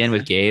this again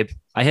with Gabe?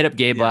 I hit up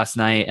Gabe last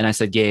night and I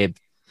said, Gabe,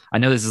 I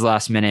know this is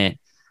last minute.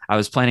 I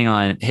was planning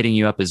on hitting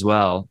you up as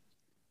well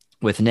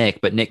with Nick,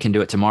 but Nick can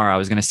do it tomorrow. I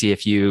was going to see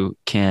if you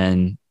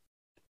can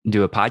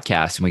do a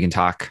podcast and we can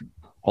talk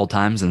old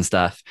times and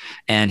stuff.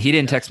 And he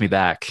didn't text me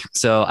back.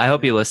 So I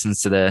hope he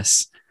listens to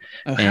this.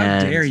 Oh, how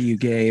dare you,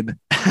 Gabe?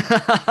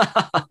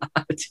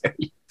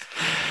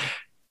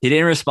 He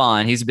didn't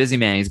respond. He's a busy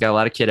man. He's got a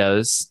lot of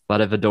kiddos, a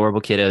lot of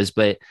adorable kiddos,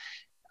 but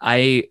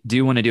I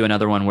do want to do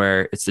another one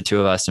where it's the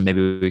two of us and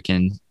maybe we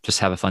can just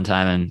have a fun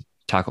time and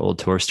talk old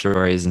tour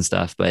stories and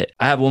stuff. But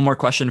I have one more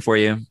question for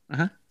you.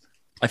 Uh-huh.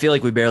 I feel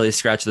like we barely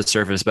scratched the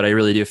surface, but I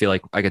really do feel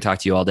like I could talk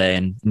to you all day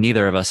and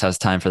neither of us has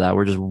time for that.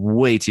 We're just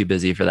way too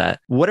busy for that.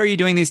 What are you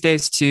doing these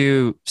days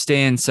to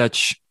stay in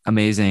such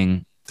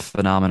amazing,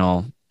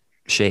 phenomenal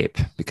shape?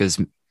 Because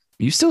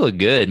you still look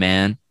good,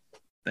 man.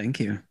 Thank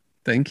you.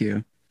 Thank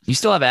you. You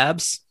still have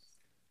abs?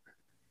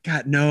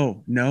 God,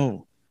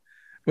 no.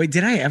 Wait,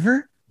 did I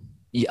ever?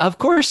 Yeah, of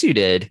course you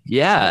did.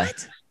 Yeah.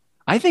 What?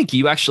 I think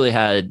you actually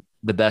had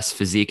the best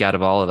physique out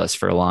of all of us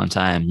for a long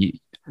time.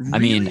 I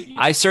mean,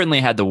 I certainly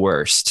had the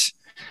worst.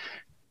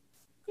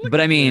 But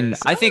I mean,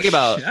 I think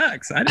about...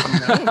 Shucks, I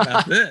didn't know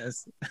about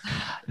this.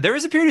 There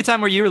was a period of time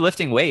where you were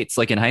lifting weights,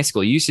 like in high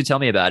school. You used to tell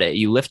me about it.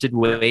 You lifted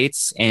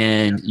weights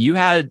and you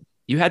had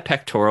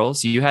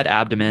pectorals, you had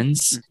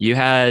abdomens, you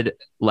had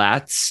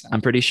lats,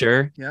 I'm pretty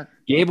sure. Yeah.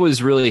 Gabe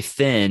was really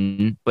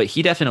thin, but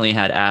he definitely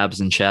had abs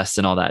and chest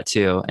and all that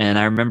too. And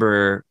I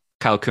remember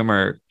Kyle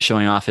Kummer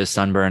showing off his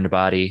sunburned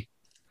body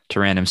to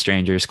random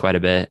strangers quite a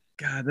bit.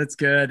 God, that's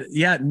good.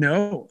 Yeah,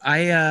 no,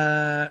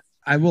 I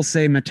will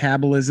say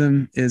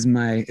metabolism is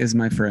my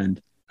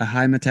friend. A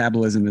high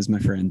metabolism is my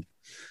friend.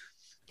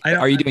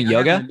 Are you doing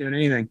yoga? I'm not doing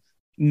anything.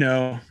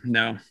 No.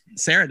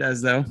 Sarah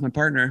does though, my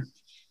partner.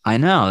 I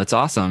know. That's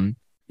awesome.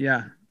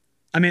 Yeah.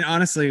 I mean,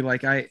 honestly,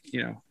 like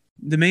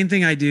the main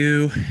thing I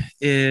do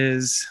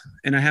is,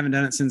 and I haven't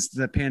done it since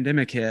the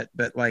pandemic hit,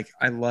 but like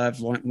I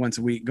love once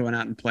a week going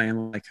out and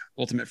playing like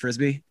ultimate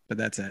Frisbee, but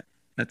that's it.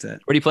 Where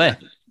do you play?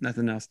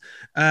 Nothing else.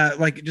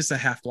 Like just a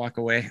half block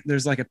away.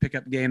 There's like a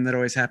pickup game that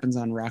always happens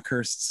on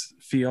Rockhurst's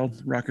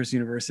field, Rockhurst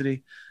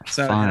University.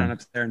 So I head on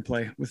up there and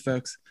play with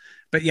folks.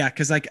 But yeah,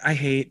 cause like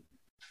I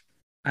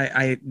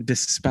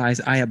despise,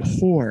 I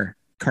abhor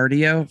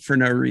cardio for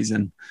no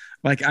reason.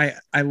 Like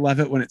I love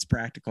it when it's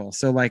practical.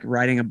 So like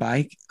riding a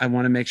bike, I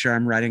want to make sure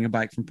I'm riding a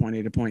bike from point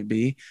A to point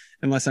B,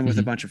 unless I'm with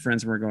a bunch of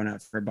friends and we're going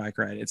out for a bike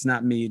ride. It's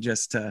not me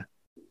just to,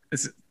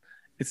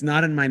 it's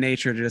not in my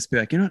nature to just be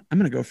like, you know what, I'm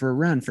going to go for a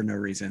run for no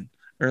reason.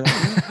 Or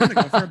like, I'm going to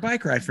go for a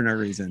bike ride for no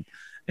reason.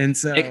 And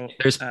so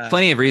there's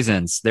plenty of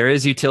reasons. There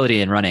is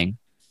utility in running.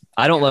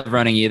 I don't love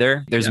running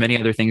either. There's many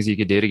other things you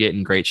could do to get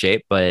in great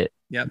shape, but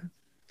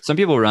some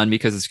people run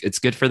because it's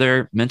good for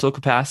their mental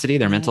capacity,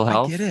 their mental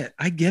health.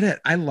 I get it.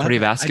 I love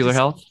cardiovascular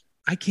health.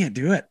 I can't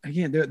do it.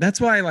 That's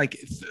why I like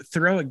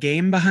throw a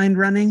game behind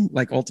running,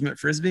 like ultimate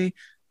Frisbee.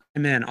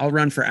 And man, I'll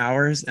run for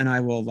hours and I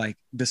will like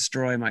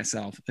destroy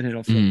myself and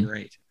it'll feel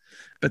great.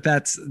 But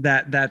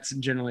that's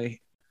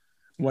generally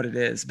what it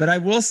is. But I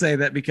will say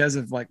that because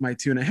of like my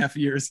 2.5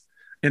 years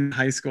in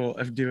high school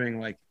of doing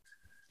like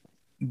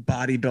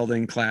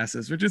bodybuilding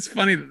classes, which is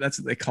funny that that's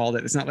what they called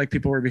it. It's not like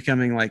people were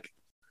becoming like,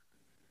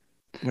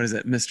 what is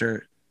it,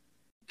 Mr.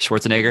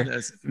 Schwarzenegger,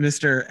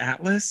 Mr.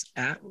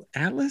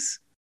 Atlas,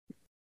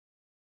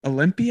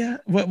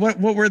 Olympia. What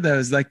were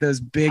those? Like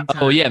those big?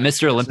 Oh yeah,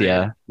 Mr.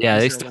 Olympia. Yeah,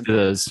 they still do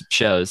those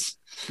shows.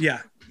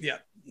 Yeah.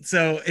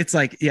 So it's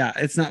like,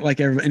 it's not like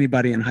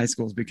anybody in high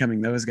school is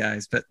becoming those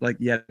guys, but like,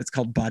 it's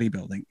called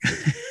bodybuilding.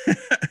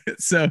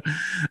 So,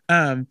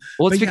 well,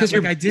 it's because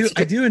I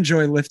do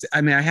enjoy lifting.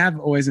 I mean, I have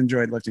always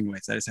enjoyed lifting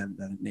weights. I just haven't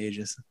done it in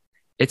ages.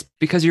 It's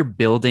because you're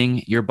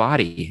building your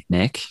body,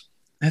 Nick.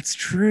 That's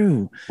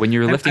true. When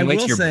you're lifting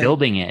weights, you're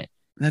building it.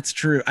 That's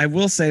true. I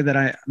will say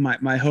that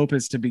my hope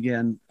is to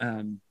begin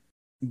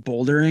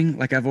bouldering.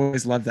 Like I've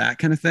always loved that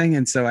kind of thing,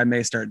 and so I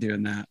may start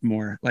doing that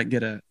more. Like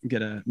get a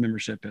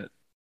membership at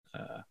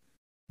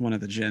one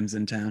of the gyms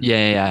in town.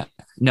 Yeah.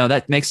 No,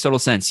 that makes total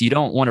sense. You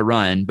don't want to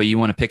run, but you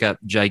want to pick up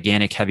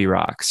gigantic heavy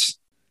rocks.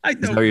 I know.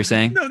 Is that what you're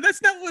saying? No,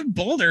 that's not what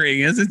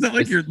bouldering is. It's not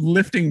like you're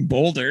lifting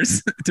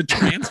boulders to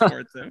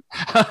transport them.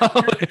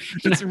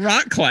 It's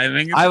rock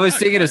climbing. I was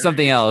thinking of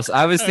something else.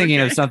 I was thinking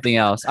of like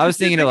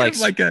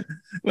a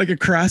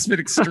CrossFit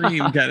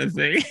Extreme kind of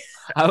thing.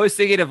 I was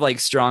thinking of like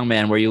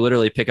strongman, where you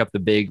literally pick up the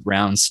big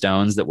round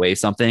stones that weigh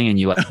something and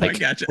you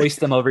hoist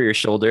them over your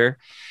shoulder.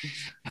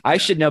 I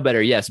should know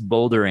better. Yes,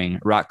 bouldering,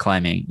 rock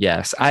climbing.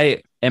 Yes,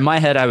 I In my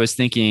head, I was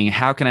thinking,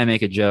 how can I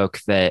make a joke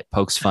that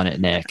pokes fun at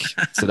Nick?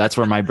 So that's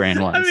where my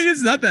brain was. I mean,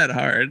 it's not that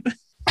hard.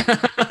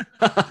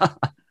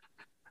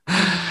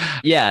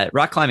 Yeah,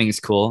 rock climbing is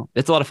cool.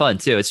 It's a lot of fun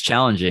too. It's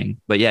challenging,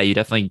 but yeah, you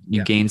definitely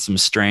gain some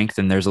strength,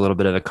 and there's a little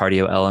bit of a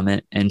cardio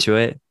element into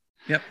it.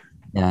 Yep.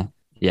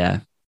 Yeah.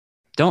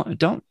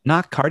 Don't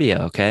knock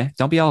cardio, okay?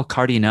 Don't be all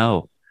cardi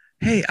no.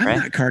 Hey, I'm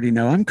not cardi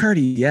no. I'm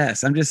cardi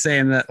yes. I'm just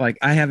saying that like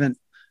I haven't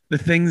the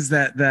things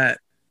that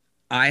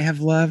I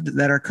have loved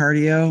that are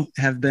cardio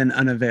have been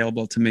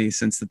unavailable to me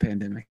since the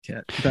pandemic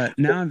hit. But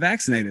now I'm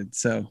vaccinated,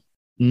 so.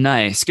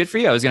 Nice. Good for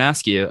you. I was going to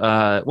ask you.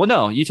 Well,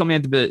 no, you told me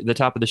at the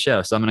top of the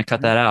show, so I'm going to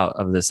cut that out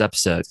of this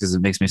episode because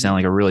it makes me sound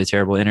like a really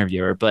terrible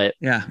interviewer. But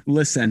yeah,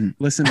 listen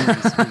when I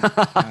speak,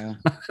 Kyle.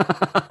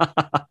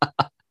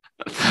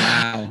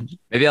 Wow.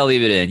 Maybe I'll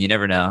leave it in. You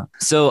never know.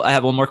 So I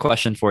have one more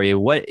question for you.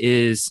 What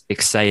is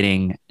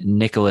exciting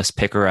Nicholas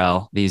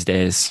Pickerel these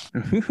days?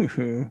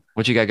 Ooh.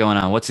 What you got going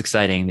on? What's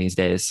exciting these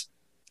days?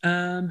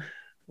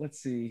 Let's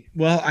see.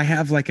 Well,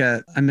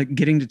 I'm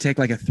getting to take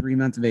like a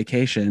 3-month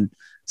vacation.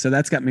 So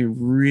that's got me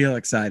real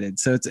excited.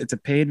 So it's a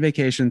paid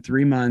vacation,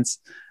 3 months,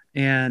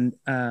 and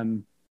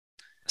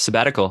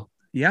sabbatical.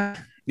 Yeah.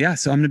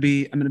 So I'm gonna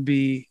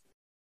be,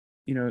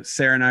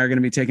 Sarah and I are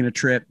gonna be taking a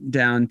trip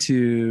down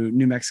to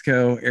New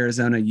Mexico,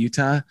 Arizona,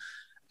 Utah.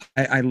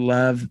 I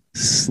love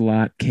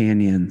slot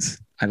canyons.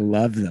 I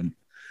love them.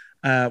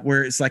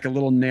 Where it's like a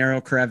little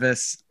narrow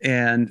crevice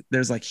and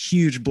there's like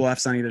huge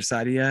bluffs on either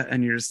side of you,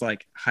 and you're just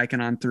like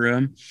hiking on through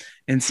them.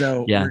 And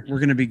so we're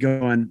gonna be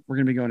going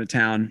to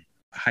town,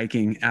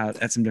 hiking out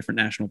at some different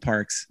national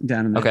parks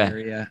down in that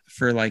area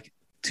for like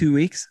 2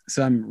 weeks.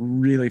 So I'm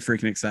really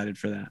freaking excited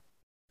for that.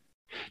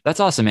 That's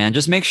awesome, man.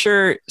 Just make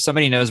sure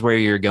somebody knows where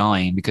you're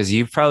going because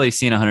you've probably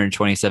seen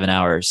 127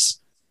 hours.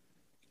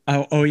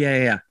 Oh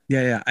yeah.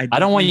 I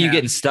don't want you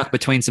getting stuck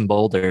between some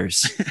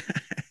boulders.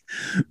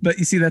 But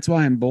you see, that's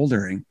why I'm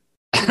bouldering.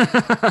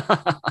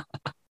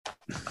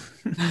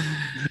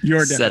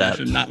 Your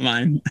definition, not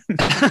mine.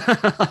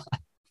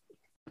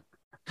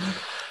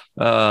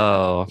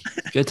 Oh,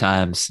 good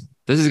times.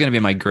 This is going to be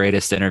my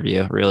greatest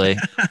interview. Really.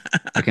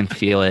 I can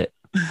feel it.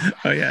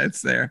 Oh yeah,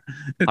 it's there.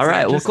 All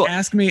right. Well, cool.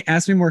 Ask me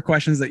more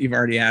questions that you've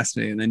already asked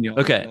me, and then you'll.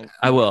 Okay,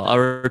 I will. I'll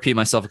repeat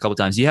myself a couple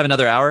times. Do you have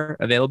another hour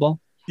available?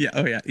 Yeah.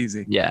 Oh yeah,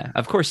 easy. Yeah,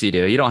 of course you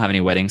do. You don't have any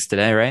weddings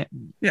today, right?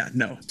 Yeah.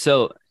 No.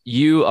 So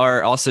you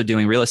are also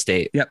doing real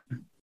estate. Yep.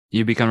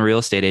 You become a real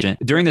estate agent.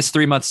 During this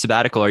 3-month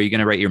sabbatical, are you going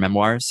to write your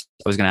memoirs?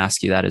 I was going to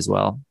ask you that as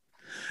well.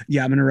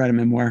 Yeah, I'm going to write a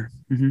memoir.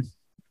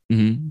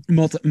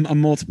 A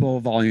multiple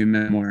volume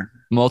memoir.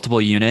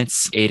 Multiple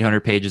units,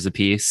 800 pages a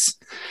piece.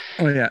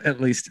 Oh yeah, at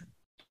least.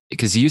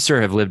 Because you, sir,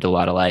 have lived a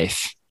lot of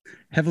life.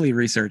 Heavily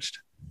researched.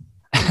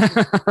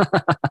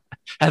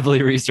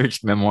 Heavily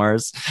researched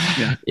memoirs.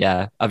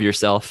 Yeah. Of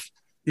yourself.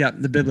 Yeah.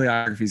 The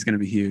bibliography is going to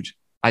be huge.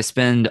 I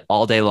spend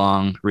all day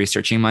long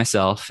researching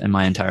myself and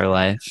my entire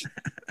life.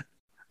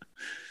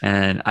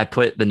 And I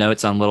put the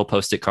notes on little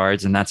Post-it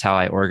cards, and that's how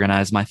I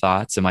organize my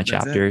thoughts and my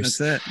chapters.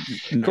 That's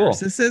it. Cool.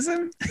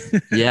 Narcissism?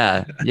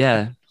 Yeah.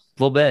 A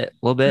little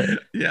bit.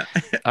 Yeah.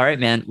 All right,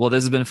 man. Well,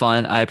 this has been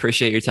fun. I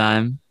appreciate your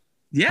time.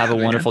 Yeah. Have a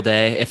wonderful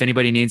day. If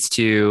anybody needs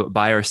to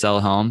buy or sell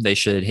a home, they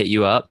should hit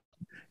you up.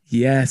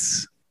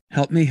 Yes.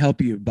 Help me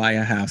help you buy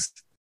a house.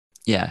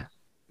 Yeah.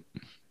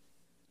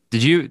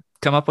 Did you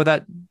come up with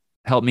that?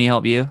 Help me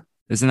help you?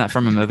 Isn't that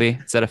from a movie?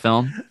 Is that a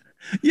film?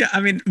 Yeah, I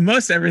mean,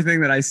 most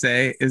everything that I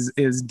say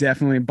is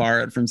definitely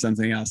borrowed from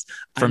something else.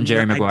 From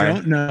Jerry Maguire. I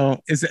don't know.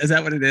 Is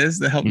that what it is?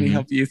 The help me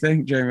help you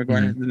thing? Jerry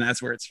Maguire. Then that's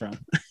where it's from.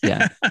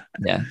 Yeah.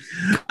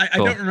 I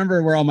don't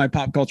remember where all my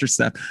pop culture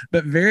stuff,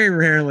 but very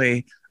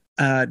rarely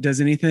does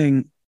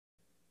anything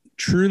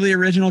truly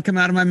original come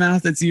out of my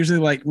mouth. It's usually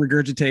like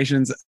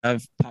regurgitations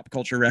of pop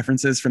culture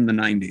references from the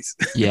 90s.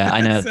 Yeah,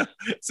 I know.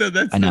 so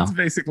that's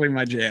basically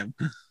my jam.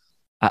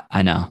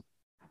 I know.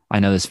 I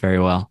know this very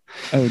well.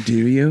 Oh, do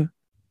you?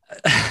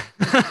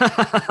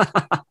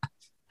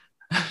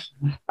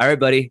 All right,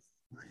 buddy.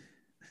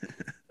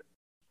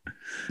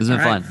 This has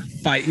been fun.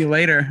 Fight you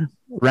later.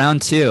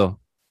 Round 2.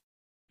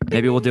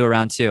 Maybe we'll do a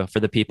round 2 for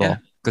the people.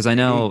 Because I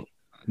know,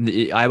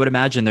 I would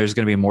imagine there's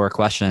going to be more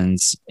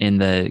questions in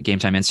the Game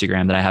Time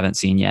Instagram that I haven't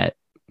seen yet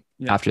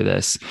after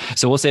this.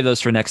 So we'll save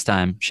those for next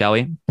time, shall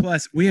we?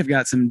 Plus, we have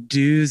got some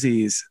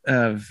doozies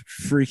of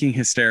freaking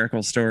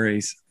hysterical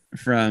stories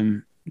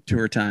from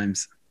tour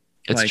times.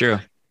 It's true.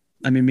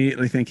 I'm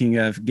immediately thinking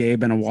of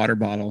Gabe and a water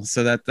bottle.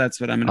 So that's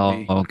what I'm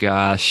going to be. Oh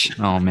gosh.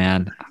 Oh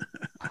man.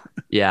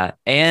 Yeah.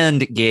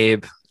 And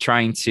Gabe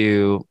trying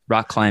to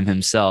rock climb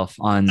himself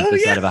on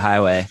the side of a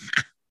highway.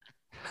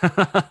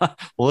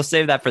 We'll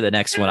save that for the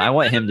next one. I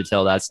want him to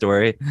tell that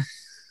story.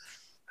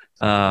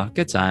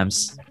 Good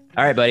times.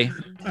 All right, buddy.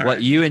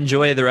 You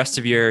enjoy the rest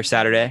of your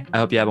Saturday. I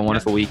hope you have a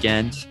wonderful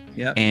weekend.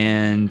 Yep.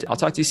 And I'll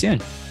talk to you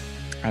soon.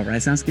 All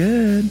right. Sounds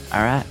good.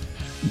 All right.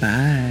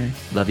 Bye.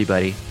 Love you,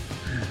 buddy.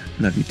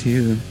 Love you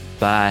too.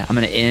 Bye. I'm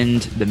going to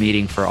end the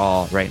meeting for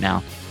all right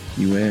now.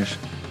 You wish.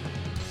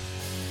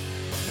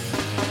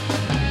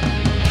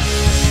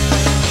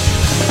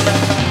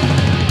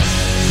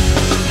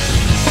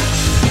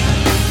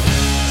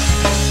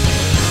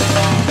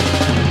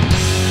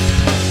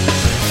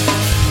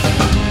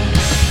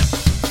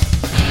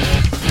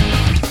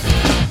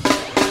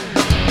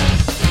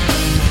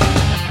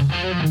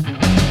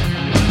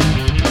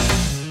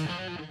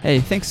 Hey,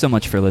 thanks so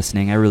much for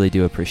listening. I really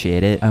do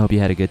appreciate it. I hope you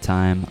had a good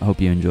time. I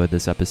hope you enjoyed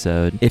this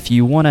episode. If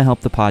you want to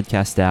help the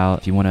podcast out,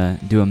 if you want to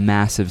do a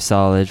massive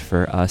solid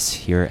for us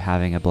here at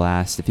Having a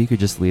Blast, if you could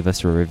just leave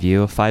us a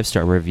review, a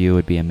 5-star review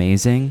would be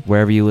amazing,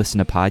 wherever you listen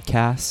to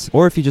podcasts,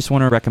 or if you just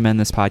want to recommend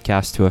this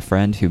podcast to a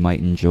friend who might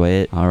enjoy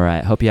it. All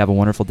right. Hope you have a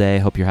wonderful day.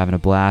 Hope you're having a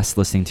blast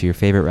listening to your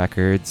favorite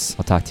records.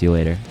 I'll talk to you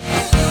later.